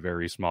very,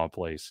 very small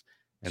place.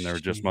 And there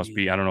just must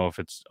be, I don't know if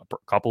it's a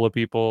couple of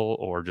people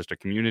or just a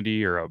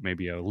community or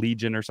maybe a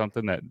legion or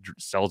something that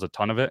sells a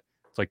ton of it.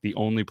 It's like the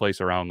only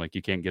place around, like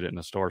you can't get it in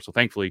the store. So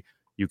thankfully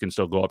you can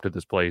still go up to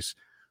this place,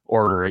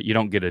 order it. You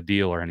don't get a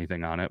deal or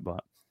anything on it,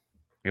 but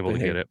able to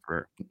get it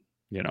for,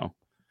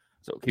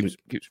 so it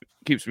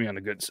keeps me on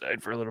the good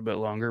side for a little bit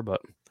longer,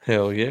 but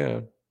hell yeah.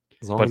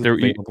 As long as it's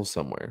available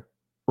somewhere.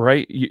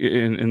 Right,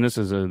 and this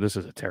is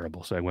a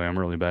terrible segue. I'm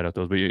really bad at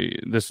those, but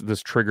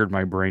this triggered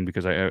my brain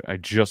because I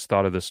just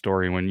thought of this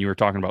story when you were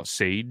talking about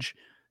sage,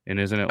 and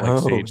isn't it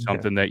like sage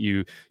something that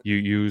you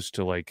use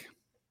to like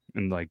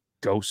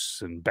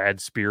ghosts and bad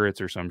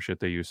spirits or some shit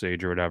they use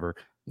sage or whatever.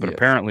 But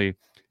apparently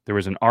there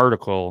was an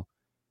article,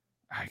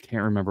 I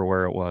can't remember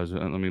where it was.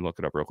 Let me look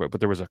it up real quick. But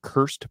there was a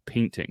cursed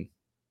painting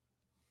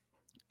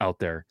out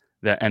there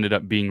that ended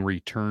up being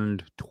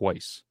returned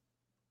twice.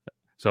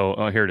 So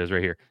here it is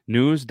right here.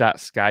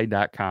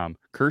 News.sky.com.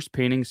 Cursed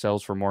painting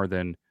sells for more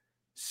than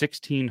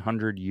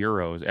 1,600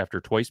 euros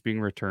after twice being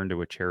returned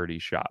to a charity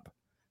shop.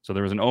 So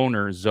there was an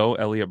owner, Zoe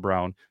Elliott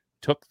Brown,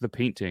 took the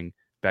painting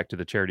back to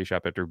the charity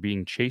shop after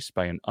being chased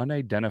by an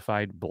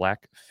unidentified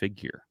black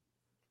figure.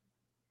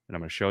 And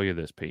I'm going to show you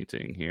this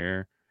painting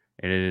here.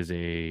 And it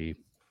is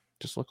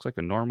just looks like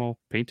a normal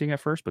painting at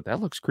first, but that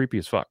looks creepy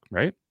as fuck,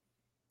 right?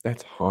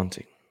 That's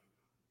haunting.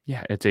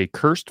 Yeah, it's a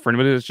cursed, for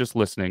anybody that's just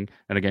listening,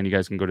 and again, you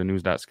guys can go to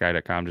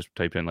news.sky.com, just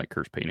type in like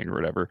cursed painting or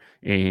whatever,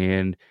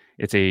 and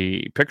it's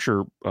a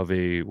picture of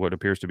what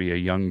appears to be a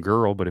young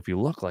girl, but if you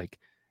look like,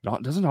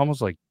 doesn't it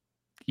almost like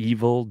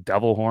evil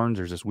devil horns,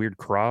 there's this weird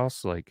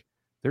cross, like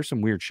there's some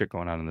weird shit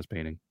going on in this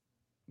painting.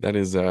 That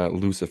is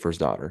Lucifer's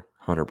daughter,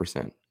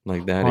 100%.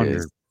 Like that 100.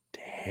 Is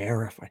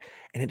terrifying.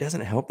 And it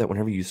doesn't help that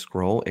whenever you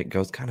scroll, it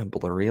goes kind of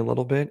blurry a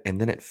little bit, and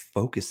then it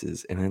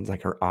focuses, and then it's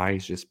like her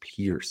eyes just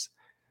pierce.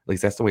 At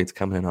least that's the way it's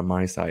coming in on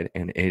my side,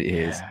 and it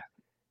is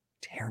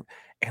terrible.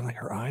 And like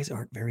her eyes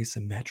aren't very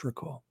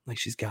symmetrical. Like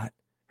she's got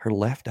her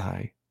left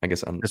eye, I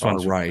guess on this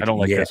one's right. I don't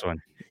like this one.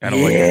 I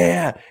don't like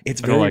it.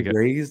 It's very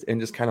raised and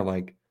just kind of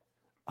like,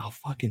 I'll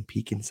fucking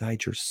peek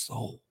inside your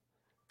soul.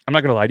 I'm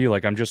not gonna lie to you.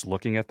 Like I'm just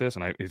looking at this,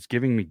 and it's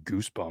giving me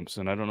goosebumps,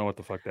 and I don't know what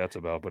the fuck that's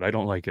about, but I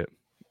don't like it.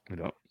 I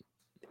don't.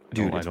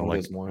 Dude, it's one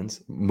of those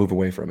ones. Move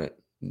away from it.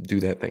 Do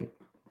that thing.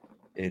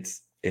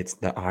 It's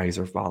the eyes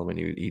are following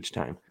you each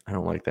time. I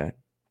don't like that.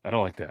 I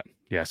don't like that.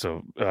 Yeah,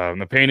 so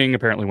the painting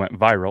apparently went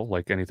viral,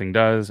 like anything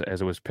does, as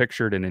it was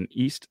pictured in an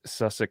East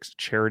Sussex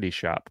charity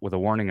shop with a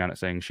warning on it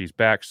saying, "She's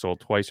back,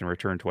 sold twice and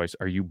returned twice.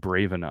 Are you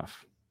brave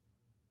enough?"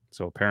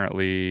 So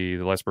apparently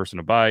the last person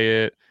to buy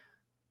it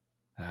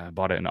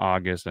bought it in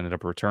August, ended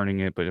up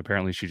returning it, but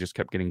apparently she just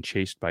kept getting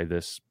chased by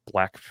this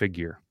black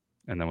figure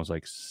and then was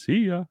like,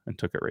 "See ya," and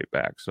took it right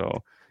back.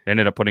 So they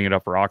ended up putting it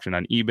up for auction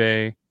on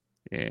eBay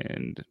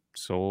and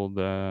sold...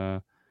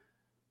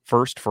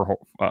 first for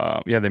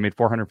they made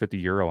 450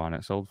 euro on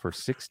it, sold for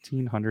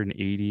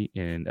 1,680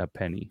 and a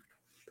penny.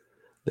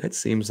 That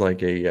seems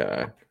like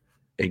a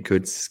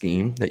good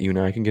scheme that you and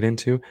I can get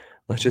into.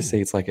 Let's just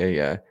say it's like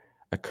a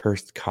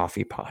cursed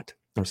coffee pot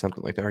or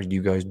something like that. Are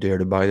you guys dare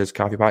to buy this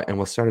coffee pot? And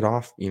we'll start it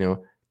off,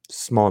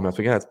 small amounts.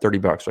 We got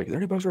 $30. Like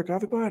 $30 for a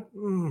coffee pot,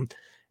 and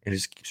it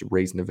just keeps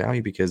raising the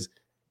value because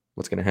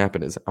what's going to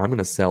happen is I'm going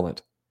to sell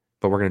it,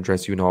 but we're going to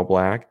dress you in all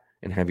black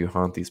and have you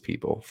haunt these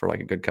people for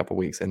like a good couple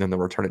weeks. And then they'll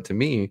return it to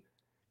me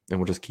and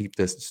we'll just keep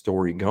this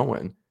story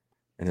going.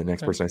 And the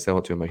next person I sell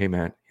it to, I'm like, "Hey,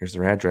 Matt, here's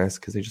their address,"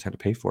 because they just had to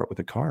pay for it with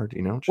a card,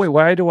 Wait,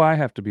 why do I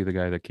have to be the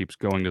guy that keeps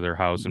going to their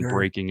house and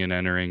breaking and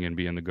entering and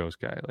being the ghost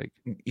guy? Like,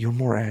 you're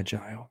more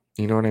agile.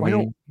 You know what I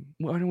mean?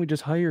 Why don't we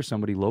just hire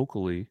somebody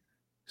locally,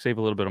 save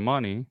a little bit of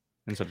money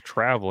instead of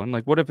traveling?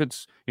 Like, what if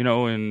it's,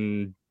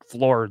 in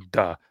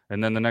Florida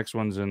and then the next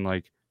one's in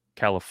like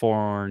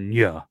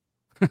California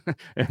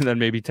and then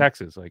maybe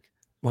Texas? Like,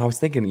 well, I was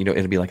thinking,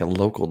 it'd be like a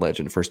local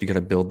legend. First, you got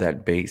to build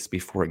that base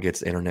before it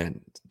gets internet,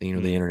 the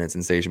internet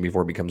sensation,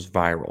 before it becomes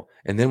viral.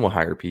 And then we'll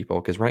hire people.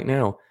 Because right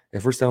now,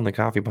 if we're selling the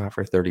coffee pot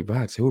for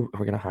 $30, who are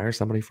we going to hire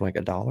somebody for like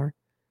 $1?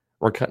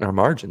 We're cutting our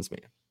margins,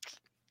 man.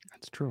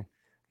 That's true.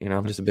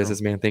 I'm just a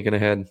businessman thinking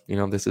ahead.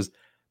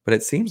 But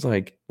it seems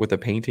like with a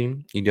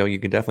painting, you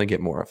can definitely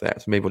get more of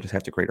that. So maybe we'll just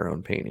have to create our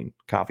own painting.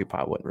 Coffee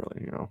pot wouldn't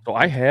really, So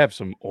I have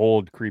some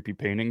old creepy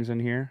paintings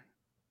in here.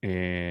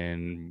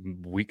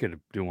 And we could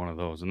do one of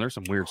those. And there's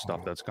some weird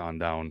stuff that's gone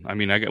down. I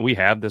mean, we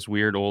have this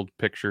weird old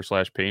picture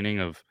 /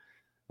 painting of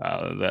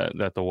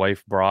that the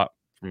wife brought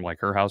from like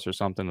her house or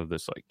something of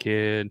this like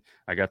kid.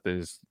 I got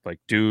this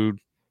like dude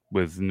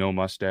with no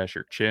mustache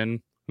or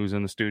chin who's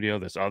in the studio.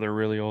 This other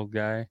really old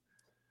guy.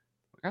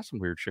 I got some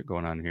weird shit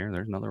going on here.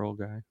 There's another old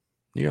guy.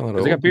 You got a lot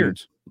of they got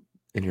beards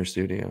in your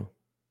studio.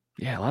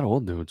 Yeah, a lot of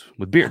old dudes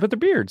with beard, but they're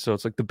beards. So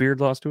it's like the Beard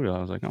Law studio.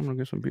 I was like, I'm gonna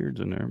get some beards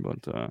in there,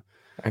 but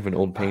I have an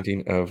old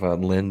painting of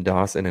Lynn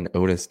Dawson and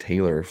Otis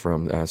Taylor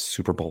from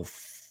Super Bowl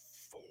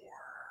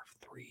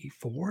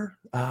 4.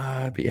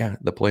 But yeah,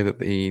 the play that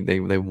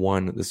they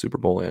won the Super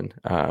Bowl in.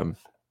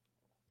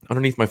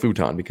 Underneath my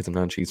futon because I'm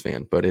not a Chiefs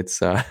fan, but it's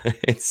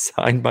it's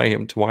signed by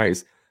him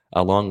twice,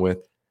 along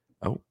with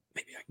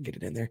maybe I can get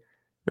it in there.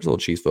 There's a little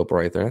Chiefs football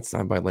right there. That's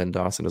signed by Lynn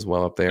Dawson as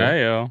well up there.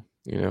 Hey-o.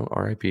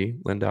 R.I.P.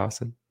 Lynn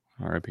Dawson.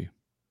 R.I.P.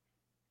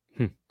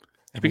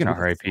 Speaking of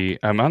R.I.P.,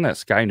 I'm on that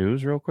Sky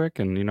News real quick,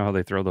 and you know how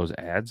they throw those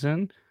ads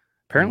in?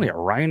 Apparently, a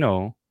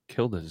rhino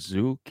killed a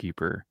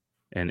zookeeper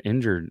and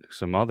injured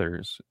some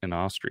others in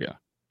Austria.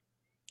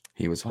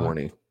 He was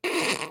horny.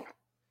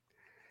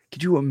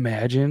 Could you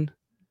imagine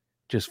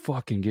just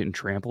fucking getting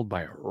trampled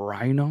by a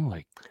rhino?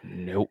 Like,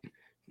 nope.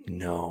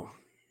 No.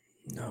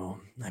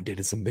 I've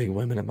dated some big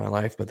women in my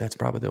life, but that's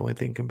probably the only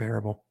thing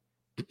comparable.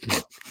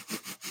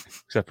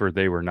 Except for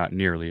they were not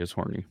nearly as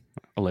horny,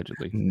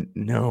 allegedly.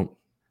 No.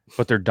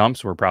 But their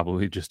dumps were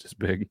probably just as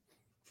big.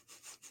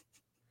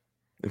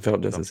 It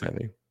felt just as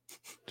heavy.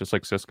 Just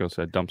like Cisco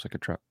said, dumps like a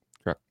truck.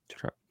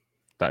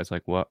 That's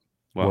like, what?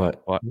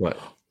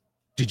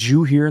 Did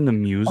you hear in the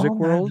music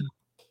world?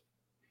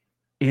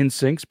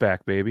 NSYNC's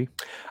back, baby.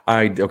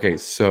 Okay,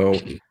 so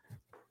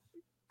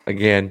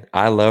again,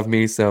 I love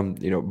me some,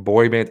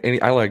 boy band.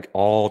 I like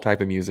all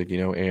type of music,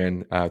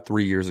 and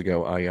 3 years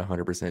ago, I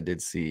 100%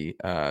 did see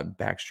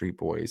Backstreet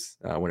Boys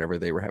whenever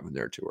they were having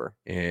their tour,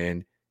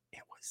 and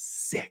it was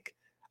sick.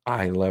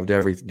 I loved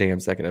every damn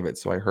second of it.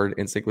 So I heard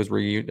NSYNC was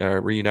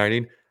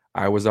reuniting.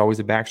 I was always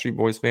a Backstreet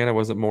Boys fan. I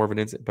wasn't more of an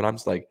NSYNC, but I'm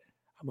just like,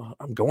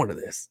 I'm going to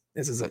this.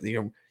 This is,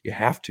 you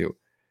have to.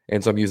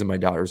 And so I'm using my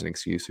daughter as an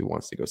excuse who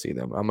wants to go see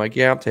them. I'm like,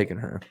 yeah, I'm taking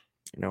her.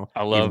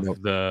 I love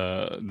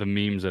the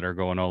memes that are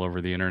going all over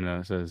the internet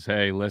that says,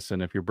 hey,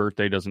 listen, if your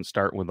birthday doesn't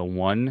start with a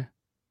 1,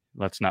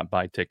 let's not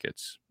buy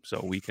tickets so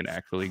we can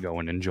actually go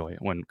and enjoy it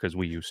because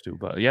we used to.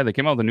 But yeah, they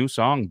came out with a new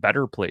song,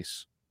 Better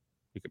Place.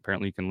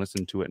 Apparently you can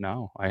listen to it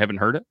now. I haven't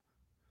heard it.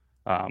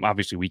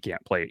 Obviously we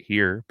can't play it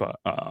here, but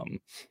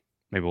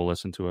maybe we'll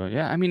listen to it.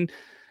 Yeah, I mean,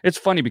 it's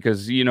funny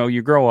because,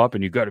 you grow up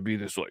and you got to be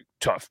this like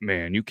tough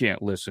man. You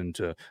can't listen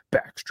to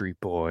Backstreet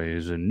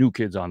Boys and New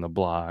Kids on the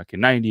Block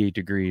and 98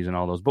 Degrees and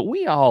all those. But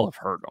we all have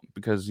heard them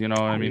because,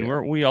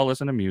 we all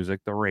listen to music,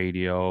 the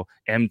radio,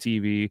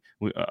 MTV,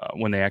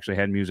 when they actually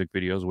had music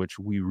videos, which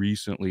we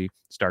recently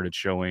started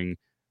showing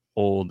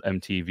old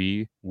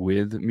MTV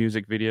with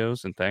music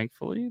videos. And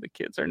thankfully, the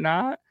kids are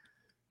not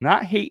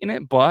hating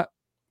it. But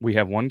we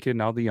have one kid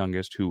now, the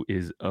youngest, who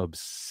is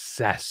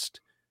obsessed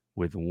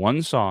with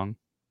one song.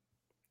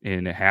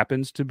 And it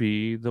happens to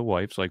be the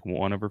wife's, like,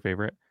 one of her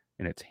favorite,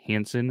 and it's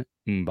Hanson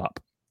Mbop.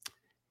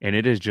 And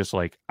it is just,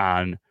 like,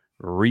 on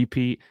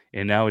repeat.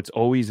 And now it's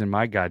always in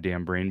my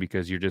goddamn brain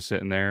because you're just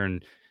sitting there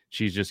and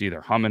she's just either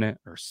humming it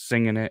or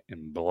singing it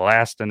and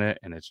blasting it.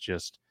 And it's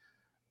just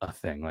a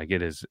thing. Like,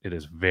 it is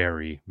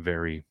very,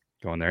 very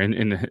going there.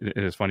 And it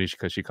is funny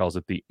because she calls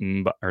it the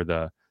Mbox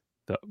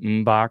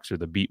or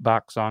the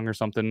beatbox song or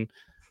something.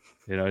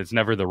 It's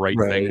never the right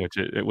thing, which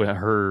with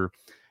her...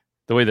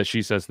 The way that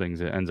she says things,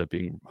 it ends up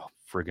being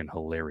friggin'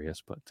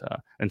 hilarious. But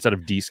instead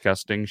of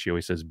disgusting, she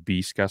always says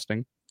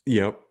disgusting.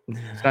 Yep.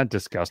 It's not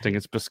disgusting,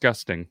 it's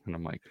disgusting. And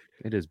I'm like,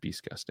 it is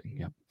disgusting.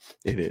 Yep.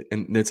 It is.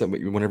 And it's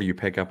whenever you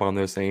pick up on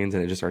those sayings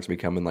and it just starts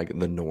becoming like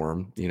the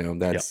norm,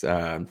 that's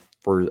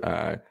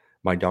for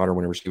my daughter,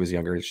 whenever she was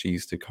younger, she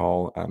used to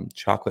call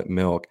chocolate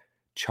milk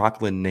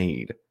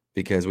chocolatade.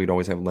 Because we'd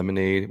always have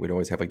lemonade, we'd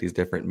always have like these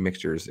different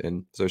mixtures,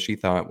 and so she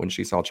thought when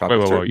she saw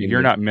chocolate. Wait,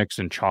 you're not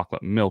mixing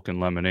chocolate milk and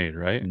lemonade,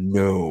 right?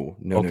 No.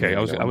 Okay, I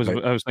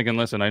was thinking.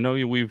 Listen, I know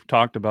we've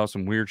talked about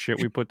some weird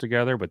shit we put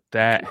together, but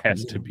that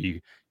has to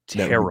be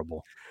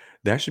terrible.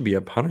 That should be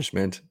a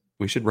punishment.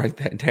 We should write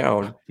that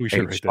down. We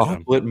should write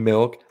chocolate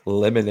milk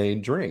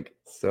lemonade drink.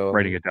 So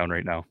writing it down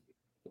right now.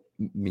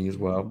 Me as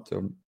well.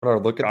 So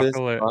I'll look at this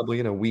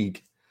probably in a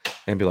week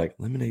and be like,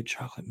 lemonade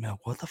chocolate milk.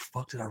 What the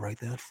fuck did I write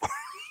that for?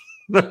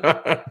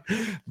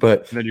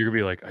 But then you're gonna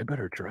be like, I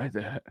better try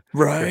that.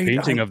 Right. The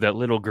painting of that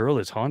little girl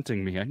is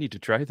haunting me. I need to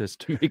try this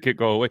to make it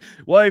go away.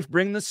 Wife,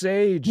 bring the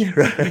sage.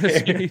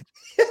 Right.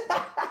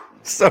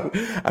 So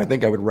I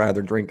think I would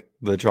rather drink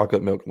the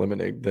chocolate milk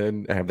lemonade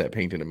than have that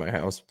painted in my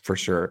house for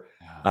sure.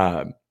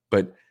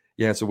 But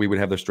yeah, so we would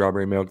have the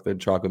strawberry milk, the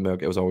chocolate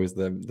milk. It was always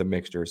the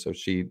mixture. So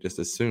she just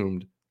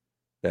assumed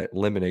that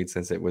lemonade,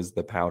 since it was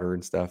the powder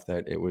and stuff,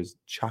 that it was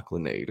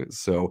chocolatade.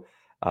 So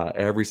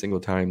every single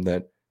time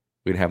that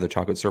we'd have the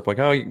chocolate syrup, like,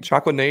 oh,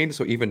 chocolatade.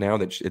 So even now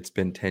that it's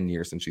been 10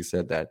 years since she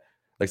said that,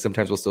 like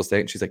sometimes we'll still say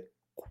it and she's like,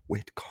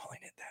 quit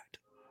calling it that.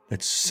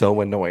 That's so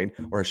annoying.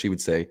 Or she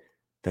would say,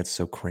 that's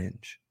so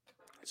cringe.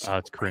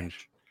 It's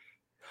cringe.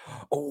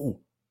 Oh,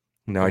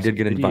 no, I did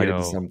get invited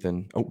to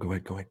something. Oh, go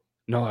ahead.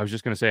 No, I was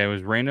just going to say, I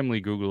was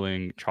randomly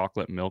Googling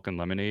chocolate milk and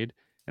lemonade.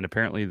 And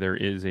apparently there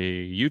is a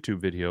YouTube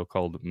video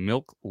called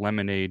Milk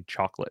Lemonade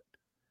Chocolate.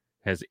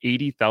 It has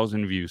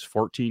 80,000 views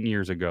 14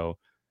 years ago.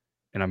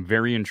 And I'm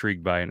very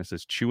intrigued by it. And it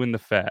says, chewing the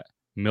fat,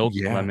 milk,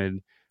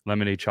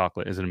 lemonade,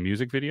 chocolate. Is it a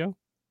music video?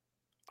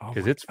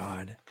 Because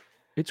God.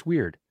 It's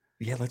weird.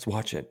 Yeah, let's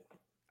watch it.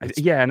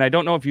 And I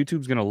don't know if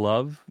YouTube's going to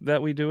love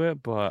that we do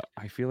it, but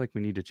I feel like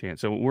we need a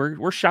chance. So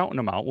we're shouting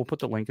them out. We'll put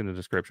the link in the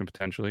description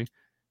potentially.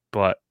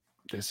 But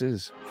we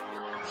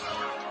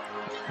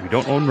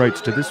don't own rights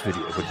to this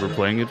video, but we're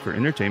playing it for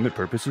entertainment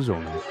purposes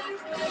only.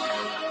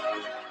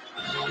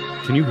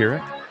 Can you hear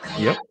it?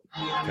 Yep.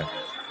 Okay.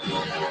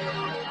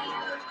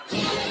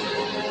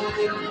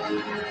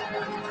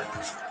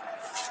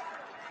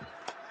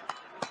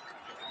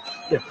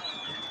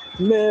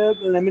 Milk,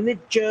 lemonade,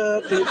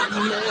 chocolate,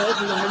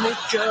 milk, lemonade,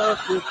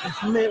 chocolate,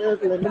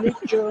 milk, lemonade,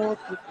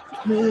 chocolate,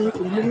 milk,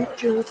 lemonade,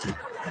 chocolate,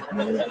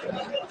 milk.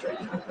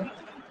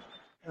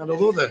 And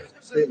although the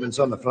statements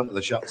on the front of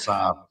the shirts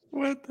are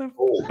What the?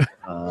 old,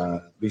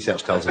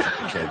 research tells us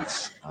that the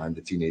kids and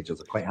the teenagers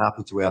are quite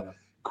happy to wear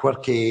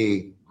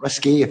quirky,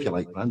 risky, if you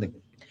like, branding.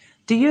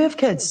 Do you have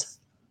kids?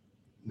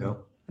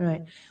 No.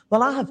 Right.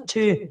 Well, I have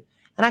two,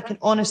 and I can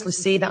honestly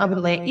say that I would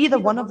let either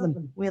one of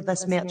them wear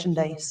this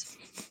merchandise.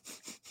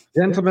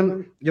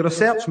 Gentlemen, your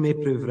research may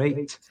prove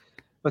right,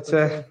 but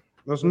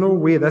there's no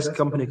way this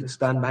company could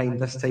stand behind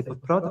this type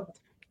of product.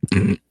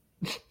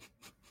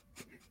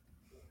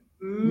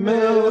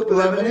 Milk,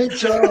 lemonade,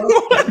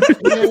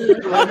 chocolate,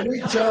 milk,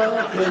 lemonade,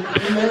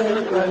 chocolate,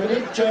 milk,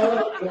 lemonade,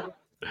 chocolate.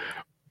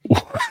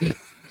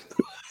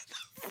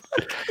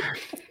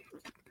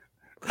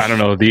 I don't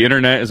know. The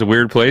internet is a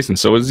weird place, and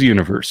so is the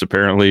universe,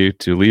 apparently,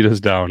 to lead us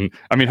down.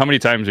 I mean, how many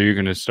times are you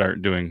going to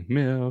start doing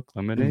milk,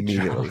 lemonade,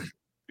 Immediately. chocolate?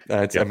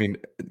 That's, I mean,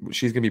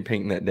 she's gonna be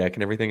painting that deck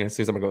and everything. And as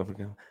soon as I'm gonna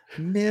go,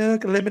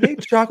 milk,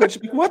 lemonade, chocolate,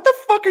 she'll be, what the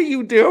fuck are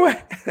you doing?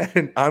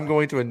 And I'm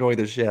going to annoy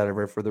the shit out of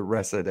her for the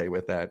rest of the day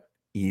with that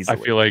easily.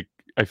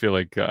 I feel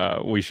like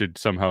we should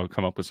somehow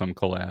come up with some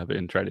collab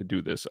and try to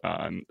do this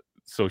on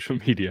social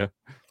media.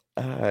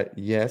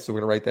 Yeah, so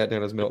we're gonna write that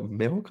down as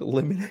milk,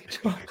 lemonade,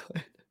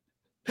 chocolate.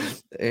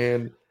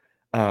 And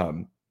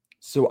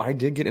so I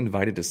did get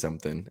invited to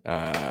something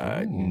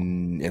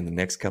in the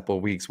next couple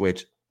of weeks,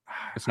 which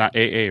it's not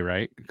AA,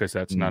 right? Because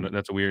that's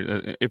that's a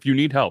weird. If you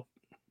need help,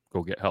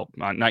 go get help.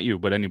 Not you,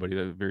 but anybody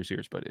that's very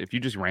serious. But if you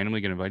just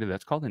randomly get invited,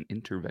 that's called an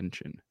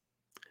intervention.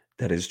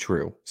 That is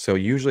true. So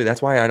usually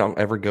that's why I don't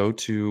ever go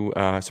to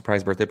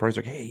surprise birthday parties.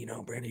 Like, hey,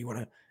 Brandon, you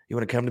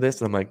wanna come to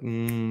this? And I'm like,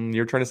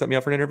 you're trying to set me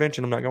up for an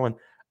intervention. I'm not going.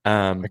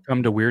 I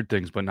come to weird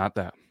things, but not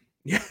that.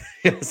 Yeah,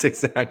 yes,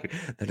 exactly.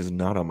 That is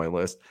not on my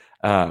list.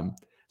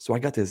 So I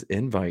got this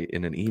invite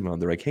in an email.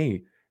 They're like,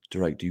 hey,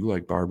 do you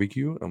like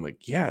barbecue? I'm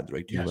like, yeah. They're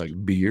like, do you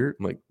like beer?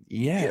 I'm like,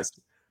 yes.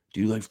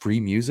 Do you like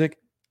free music?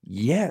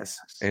 Yes.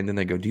 And then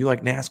they go, do you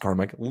like NASCAR? I'm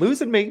like,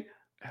 losing me.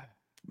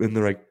 And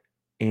they're like,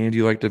 and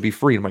you like to be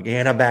free? I'm like,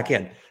 and I'm back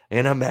in.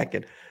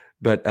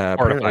 But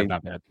apparently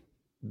not bad.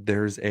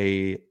 There's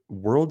a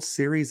World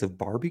Series of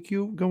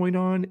barbecue going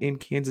on in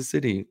Kansas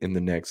City on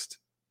the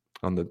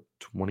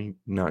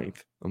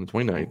 29th.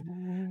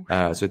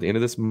 So at the end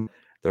of this month,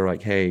 they're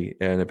like, hey,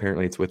 and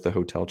apparently it's with the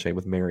hotel chain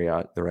with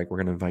Marriott. They're like, we're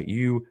going to invite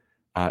you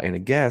and a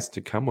guest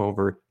to come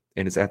over,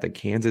 and it's at the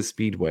Kansas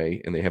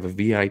Speedway, and they have a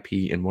VIP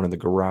in one of the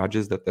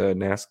garages that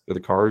the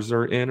cars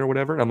are in or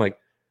whatever. And I'm like,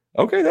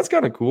 okay, that's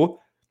kind of cool.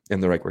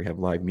 And they're like, we have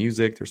live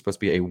music. There's supposed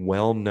to be a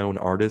well-known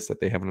artist that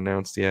they haven't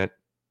announced yet.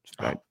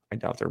 I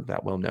doubt they're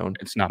that well-known.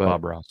 It's not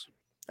Bob Ross.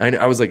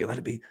 I was like, let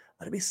it be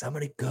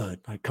somebody good.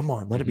 Like, come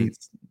on, let it be.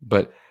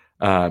 But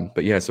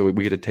yeah, so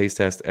we get to taste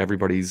test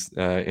everybody's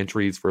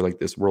entries for like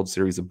this World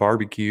Series of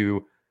barbecue.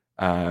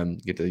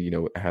 Get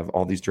to have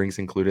all these drinks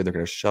included. They're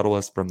going to shuttle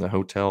us from the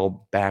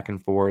hotel back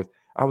and forth.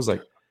 I was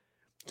like,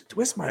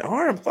 twist my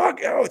arm, fuck,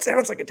 it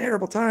sounds like a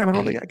terrible time. I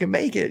don't think I can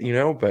make it,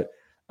 But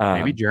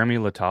maybe Jeremy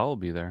Littell will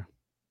be there.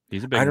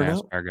 He's a big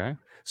NASCAR guy.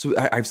 So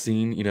I've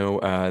seen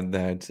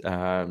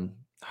that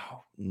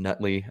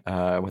Nutley,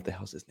 what the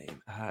hell's his name?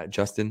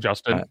 Justin.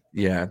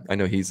 Yeah, I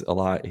know he's a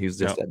lot. He was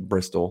just at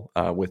Bristol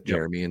with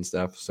Jeremy and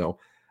stuff. So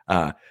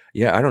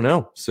yeah, I don't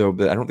know. So,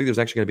 but I don't think there's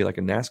actually going to be like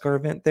a NASCAR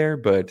event there,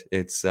 but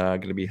it's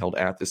going to be held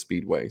at the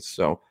Speedway.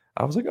 So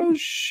I was like, oh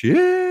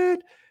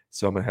shit.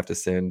 So I'm going to have to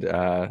send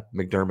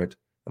McDermott.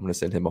 I'm going to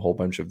send him a whole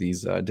bunch of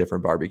these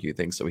different barbecue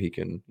things so he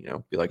can,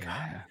 be like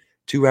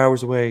 2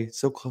 hours away,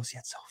 so close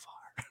yet so far.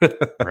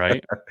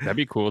 Right? That'd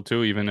be cool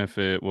too, even if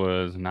it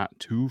was not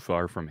too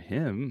far from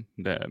him,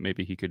 that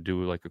maybe he could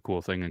do like a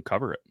cool thing and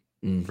cover it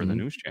for the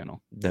news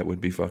channel. That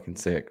would be fucking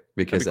sick,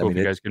 because cool if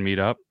you guys could meet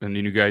up and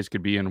then you guys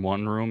could be in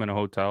one room in a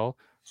hotel,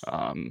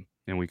 and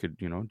we could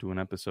do an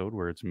episode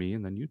where it's me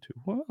and then you two.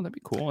 Well, that'd be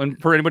cool. And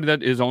for anybody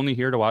that is only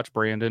here to watch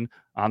Brandon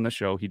on the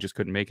show, he just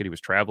couldn't make it. He was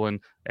traveling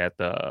at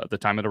the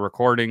time of the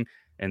recording,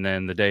 and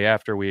then the day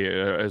after we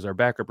as our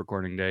backup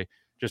recording day.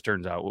 Just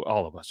turns out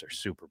all of us are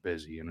super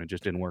busy, and it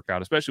just didn't work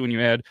out, especially when you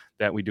add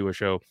that we do a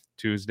show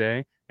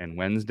Tuesday and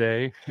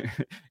Wednesday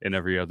and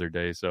every other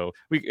day. So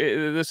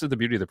this is the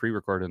beauty of the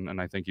pre-record,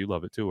 and I think you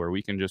love it too, where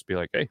we can just be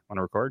like, hey, want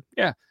to record?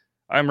 Yeah,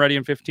 I'm ready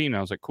in 15. And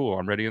I was like, cool,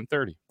 I'm ready in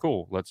 30.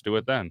 Cool, let's do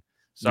it then.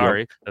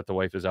 Sorry that the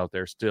wife is out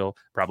there still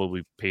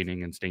probably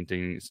painting and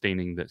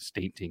staining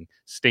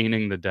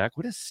the deck.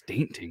 What is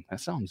staining?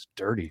 That sounds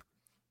dirty.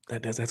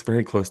 That's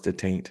very close to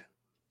taint.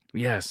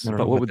 Yes,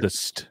 but what would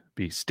the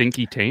be?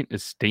 Stinky taint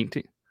is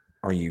staining.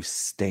 Are you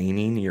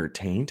staining your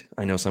taint?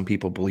 I know some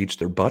people bleach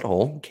their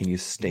butthole. Can you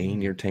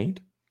stain your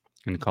taint?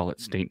 And call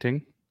it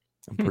staining?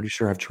 I'm pretty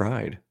sure I've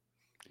tried.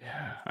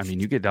 Yeah, I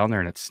mean, you get down there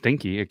and it's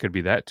stinky. It could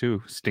be that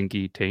too.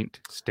 Stinky taint,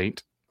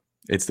 staint.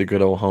 It's the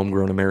good old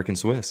homegrown American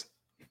Swiss.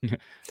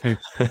 Hey,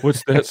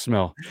 what's that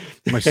smell?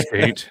 My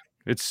staint.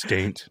 It's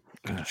stained.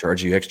 I'll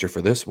charge you extra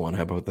for this one.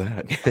 How about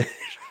that?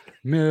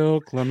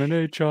 Milk,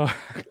 lemonade,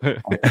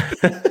 chocolate.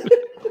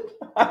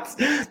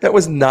 That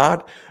was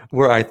not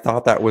where I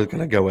thought that was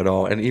going to go at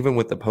all. And even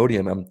with the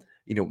podium,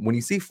 when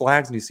you see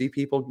flags and you see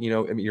people,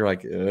 you're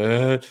like,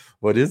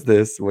 what is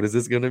this? What is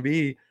this going to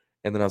be?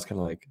 And then I was kind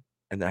of like,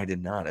 and I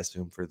did not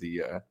assume for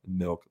the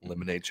milk,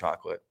 lemonade,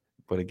 chocolate.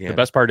 But again, the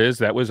best part is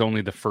that was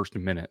only the first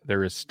minute.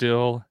 There is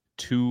still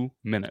 2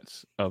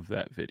 minutes of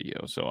that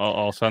video. So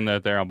I'll send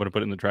that there. I'm going to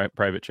put it in the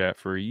private chat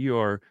for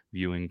your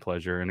viewing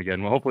pleasure. And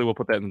again, hopefully we'll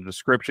put that in the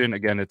description.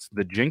 Again, it's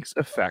The Jinx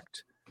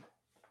Effect.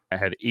 I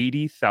had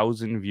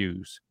 80,000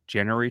 views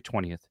January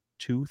 20th,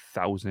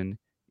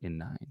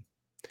 2009.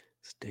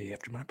 It's the day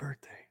after my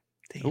birthday.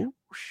 Damn. Oh,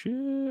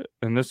 shit.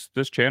 And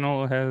this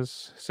channel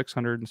has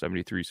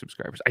 673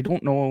 subscribers. I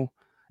don't know.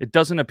 It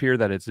doesn't appear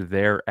that it's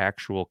their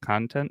actual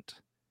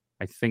content.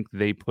 I think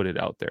they put it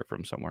out there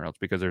from somewhere else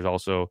because there's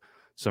also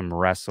some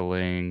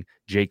wrestling.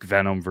 Jake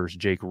Venom versus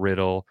Jake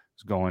Riddle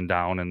is going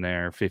down in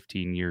there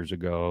 15 years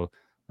ago.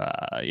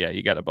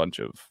 You got a bunch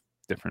of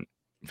different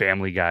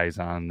Family Guys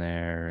on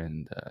there.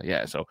 And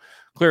so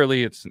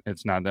clearly it's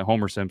not the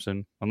Homer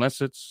Simpson, unless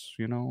it's,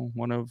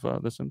 one of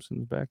the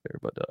Simpsons back there.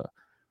 But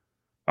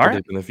all right.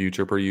 Predicting the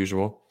future per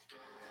usual.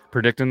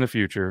 Predicting the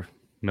future.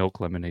 Milk,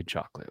 lemonade,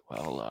 chocolate.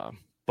 Well,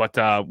 but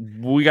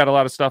we got a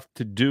lot of stuff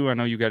to do. I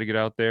know you got to get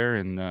out there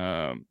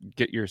and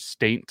get your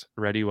staint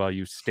ready while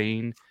you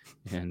stain.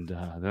 And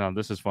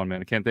this is fun,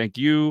 man. I can't thank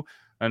you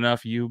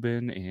enough,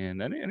 Euban,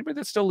 and anybody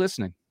that's still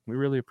listening. We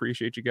really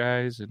appreciate you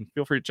guys. And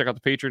feel free to check out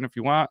the Patreon if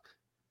you want.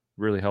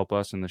 Really help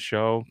us in the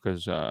show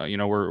because,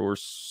 we're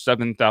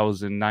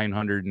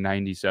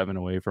 7,997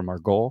 away from our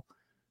goal.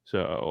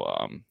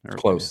 So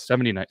close.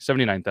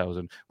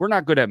 79,000. We're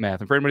not good at math.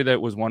 And for anybody that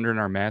was wondering,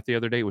 our math the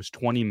other day was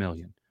 20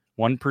 million.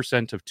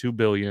 1% of 2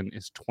 billion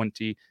is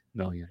 20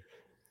 million.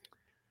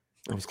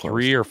 That was close.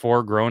 3 or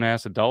 4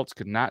 grown-ass adults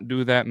could not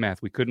do that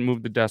math. We couldn't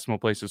move the decimal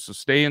places. So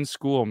stay in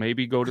school.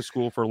 Maybe go to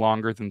school for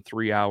longer than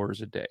 3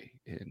 hours a day.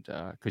 And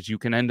because you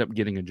can end up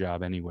getting a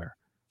job anywhere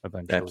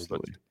eventually.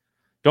 Absolutely. But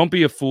don't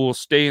be a fool.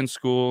 Stay in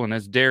school. And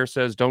as Dare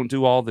says, don't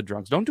do all the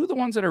drugs. Don't do the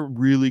ones that are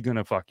really going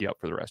to fuck you up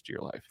for the rest of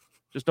your life.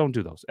 Just don't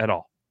do those at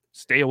all.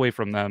 Stay away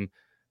from them.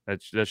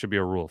 That should be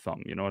a rule of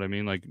thumb. You know what I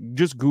mean? Like,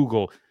 just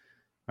Google.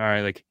 All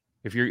right, like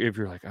if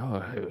you're like,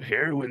 oh,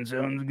 heroin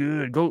sounds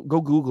good, go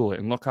Google it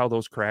and look how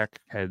those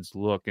crackheads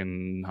look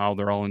and how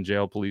they're all in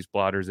jail, police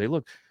blotters. They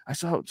look. I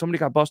saw somebody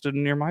got busted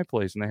near my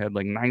place and they had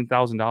like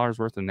 $9,000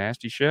 worth of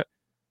nasty shit.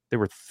 They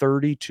were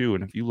 32,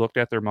 and if you looked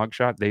at their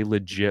mugshot, they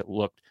legit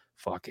looked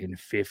fucking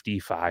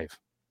 55.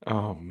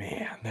 Oh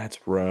man, that's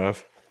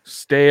rough.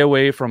 Stay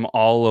away from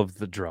all of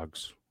the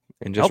drugs.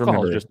 And just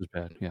alcohol remember, is just as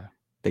bad. Yeah,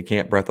 they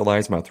can't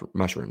breathalyze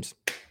mushrooms.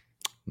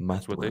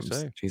 That's what they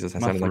say. Jesus,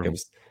 that sounded like it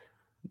was.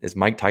 Is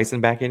Mike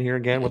Tyson back in here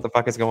again? What the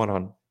fuck is going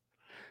on?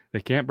 They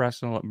can't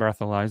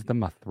breathalyze the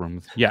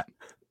mushrooms. Yeah,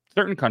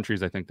 certain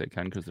countries I think they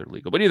can because they're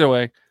legal. But either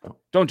way,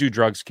 don't do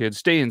drugs, kids.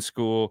 Stay in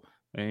school,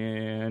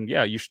 and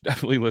yeah, you should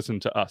definitely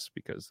listen to us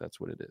because that's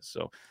what it is.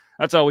 So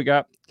that's all we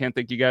got. Can't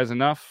thank you guys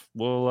enough.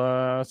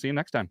 We'll see you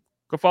next time.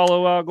 Go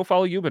follow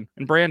Euban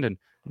and Brandon.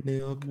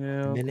 Milk,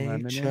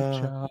 lemonade,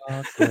 chocolate.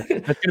 That's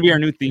gonna be our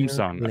new theme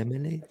song.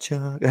 Lemonade,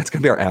 chocolate. That's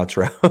gonna be our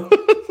outro.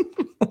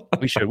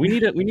 We should. We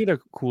need a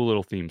cool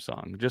little theme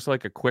song, just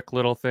like a quick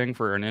little thing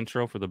for an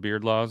intro for the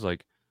Beard Laws.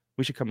 Like,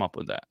 we should come up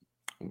with that.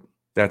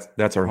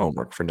 That's our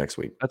homework for next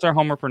week. That's our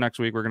homework for next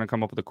week. We're gonna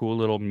come up with a cool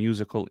little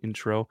musical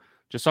intro,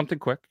 just something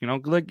quick.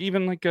 Like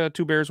even like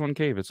Two Bears, One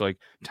Cave. It's like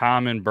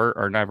Tom and Bert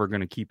are never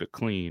gonna keep it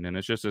clean, and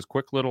it's just this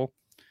quick little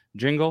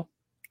jingle.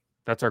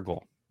 That's our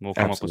goal. We'll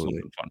come up with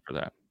something fun for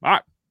that. All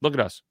right. Look at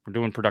us. We're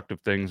doing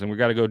productive things, and we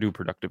got to go do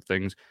productive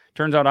things.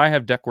 Turns out I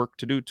have deck work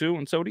to do, too,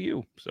 and so do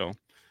you. So,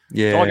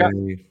 yeah. That's all I got.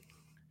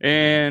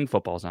 And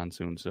football's on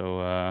soon.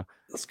 So,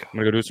 let's go. I'm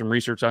going to go do some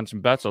research on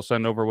some bets. I'll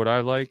send over what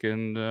I like,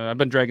 and I've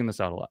been dragging this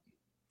out a lot.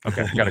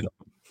 Okay. I got to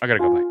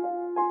go. Bye.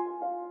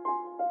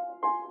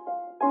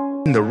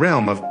 In the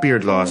realm of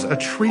beard loss, a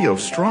trio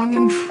strong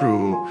and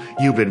true.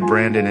 You've been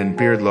Brandon and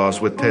beard loss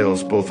with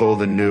tales both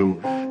old and new.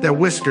 Their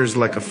whiskers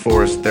like a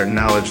forest, their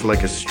knowledge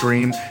like a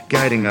stream,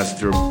 guiding us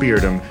through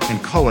beardom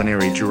and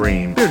culinary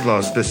dream. Beard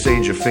loss, the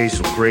sage of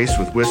facial grace,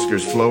 with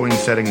whiskers flowing,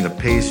 setting the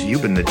pace.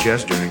 You've been the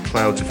jester in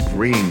clouds of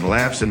green,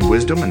 laughs and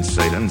wisdom and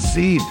sight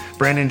unseen.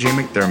 Brandon J.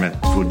 McDermott,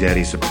 food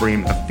daddy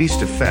supreme, a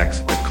feast of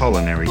facts, a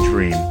culinary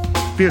dream.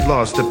 Beard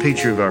lost the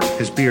patriarch,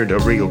 his beard a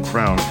regal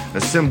crown,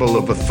 a symbol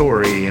of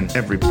authority in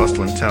every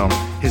bustling town.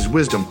 His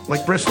wisdom,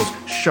 like bristles,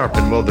 sharp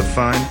and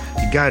well-defined,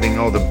 guiding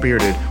all the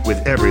bearded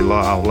with every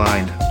law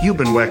outlined. You've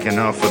been whacking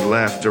off with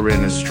laughter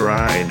in his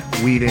stride,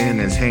 weed in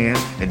his hand,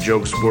 and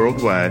jokes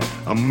worldwide.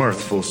 A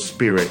mirthful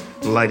spirit,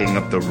 lighting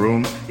up the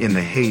room in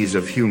the haze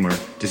of humor,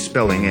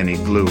 dispelling any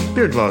gloom.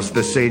 Beard lost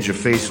the sage of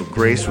facial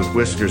grace, with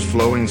whiskers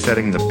flowing,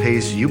 setting the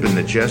pace. You've been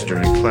the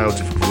jester in clouds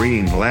of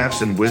green,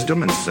 laughs and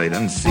wisdom and sight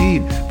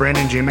unseen.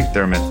 Brandon J.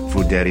 McDermott,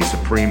 food daddy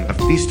supreme, a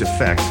feast of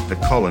facts, the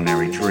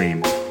culinary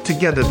dream.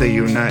 Together they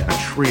unite a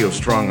trio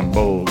strong and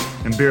bold,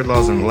 in beard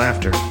laws and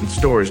laughter, and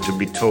stories to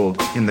be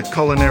told. In the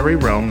culinary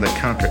realm that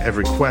conquer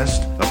every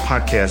quest, a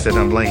podcast that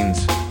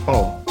unlanes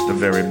all the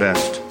very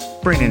best.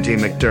 Brandon J.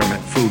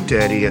 McDermott, food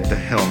daddy at the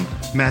helm,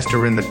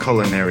 master in the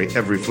culinary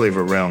every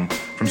flavor realm.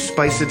 From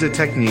spices to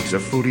techniques, a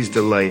foodie's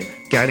delight,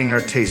 guiding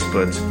our taste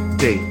buds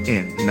day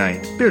and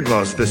night. Beard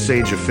Law's the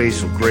sage of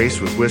facial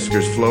grace, with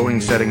whiskers flowing,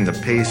 setting the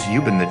pace.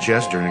 You've been the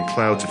jester in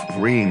clouds of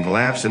green,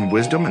 laughs and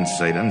wisdom and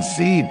sight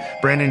unseen.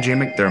 Brandon J.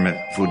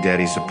 McDermott, food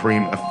daddy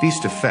supreme, a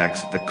feast of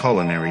facts, the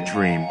culinary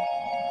dream.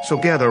 So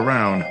gather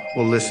round,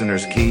 will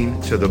listeners keen,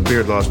 to the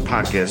Beard Laws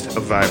podcast, a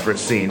vibrant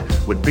scene.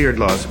 With beard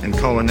laws and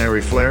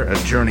culinary flair, a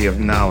journey of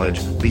knowledge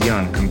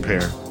beyond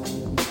compare.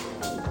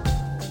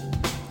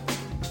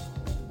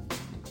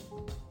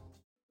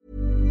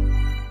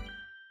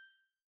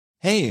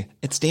 Hey,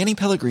 it's Danny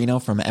Pellegrino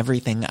from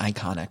Everything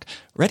Iconic.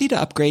 Ready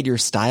to upgrade your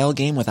style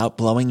game without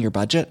blowing your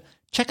budget?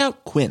 Check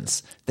out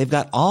Quince. They've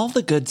got all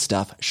the good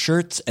stuff,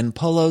 shirts and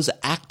polos,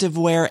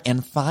 activewear,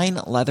 and fine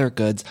leather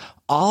goods,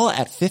 all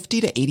at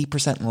 50 to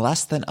 80%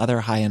 less than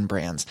other high-end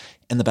brands.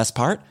 And the best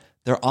part?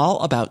 They're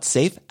all about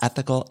safe,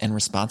 ethical, and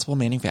responsible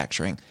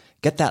manufacturing.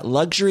 Get that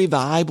luxury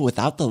vibe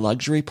without the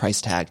luxury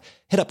price tag.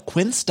 Hit up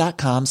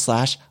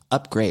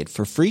quince.com/upgrade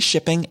for free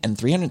shipping and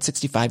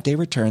 365-day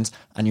returns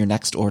on your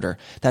next order.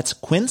 That's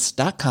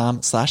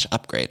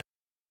quince.com/upgrade.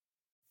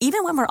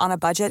 Even when we're on a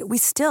budget, we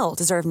still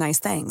deserve nice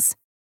things.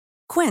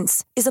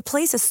 Quince is a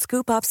place to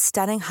scoop up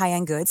stunning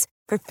high-end goods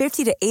for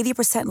 50 to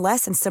 80%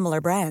 less than similar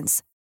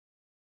brands.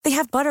 They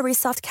have buttery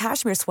soft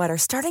cashmere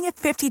sweaters starting at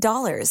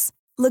 $50,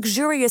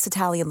 luxurious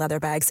Italian leather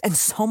bags, and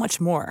so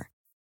much more.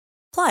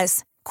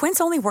 Plus,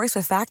 Quince only works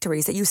with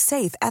factories that use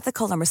safe,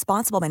 ethical, and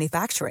responsible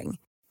manufacturing.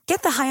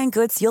 Get the high-end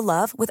goods you'll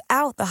love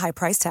without the high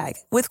price tag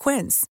with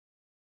Quince.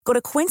 Go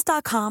to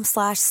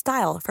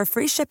quince.com/style for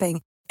free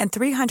shipping and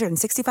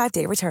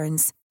 365-day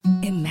returns.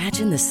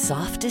 Imagine the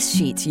softest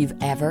sheets you've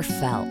ever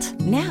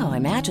felt. Now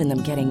imagine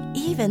them getting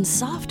even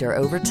softer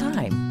over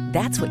time.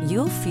 That's what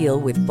you'll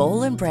feel with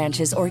Boll &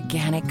 Branch's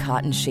organic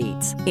cotton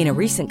sheets. In a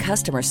recent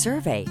customer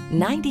survey,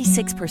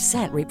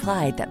 96%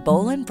 replied that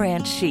Boll &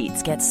 Branch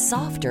sheets get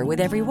softer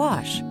with every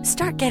wash.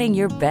 Start getting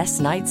your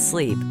best night's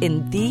sleep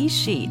in these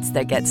sheets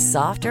that get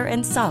softer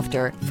and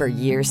softer for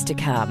years to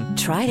come.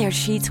 Try their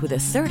sheets with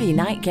a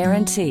 30-night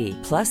guarantee.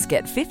 Plus,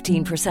 get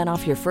 15%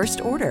 off your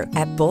first order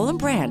at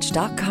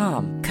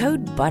bollandbranch.com.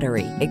 Code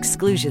BUTTERY.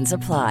 Exclusions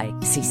apply.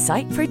 See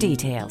site for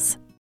details.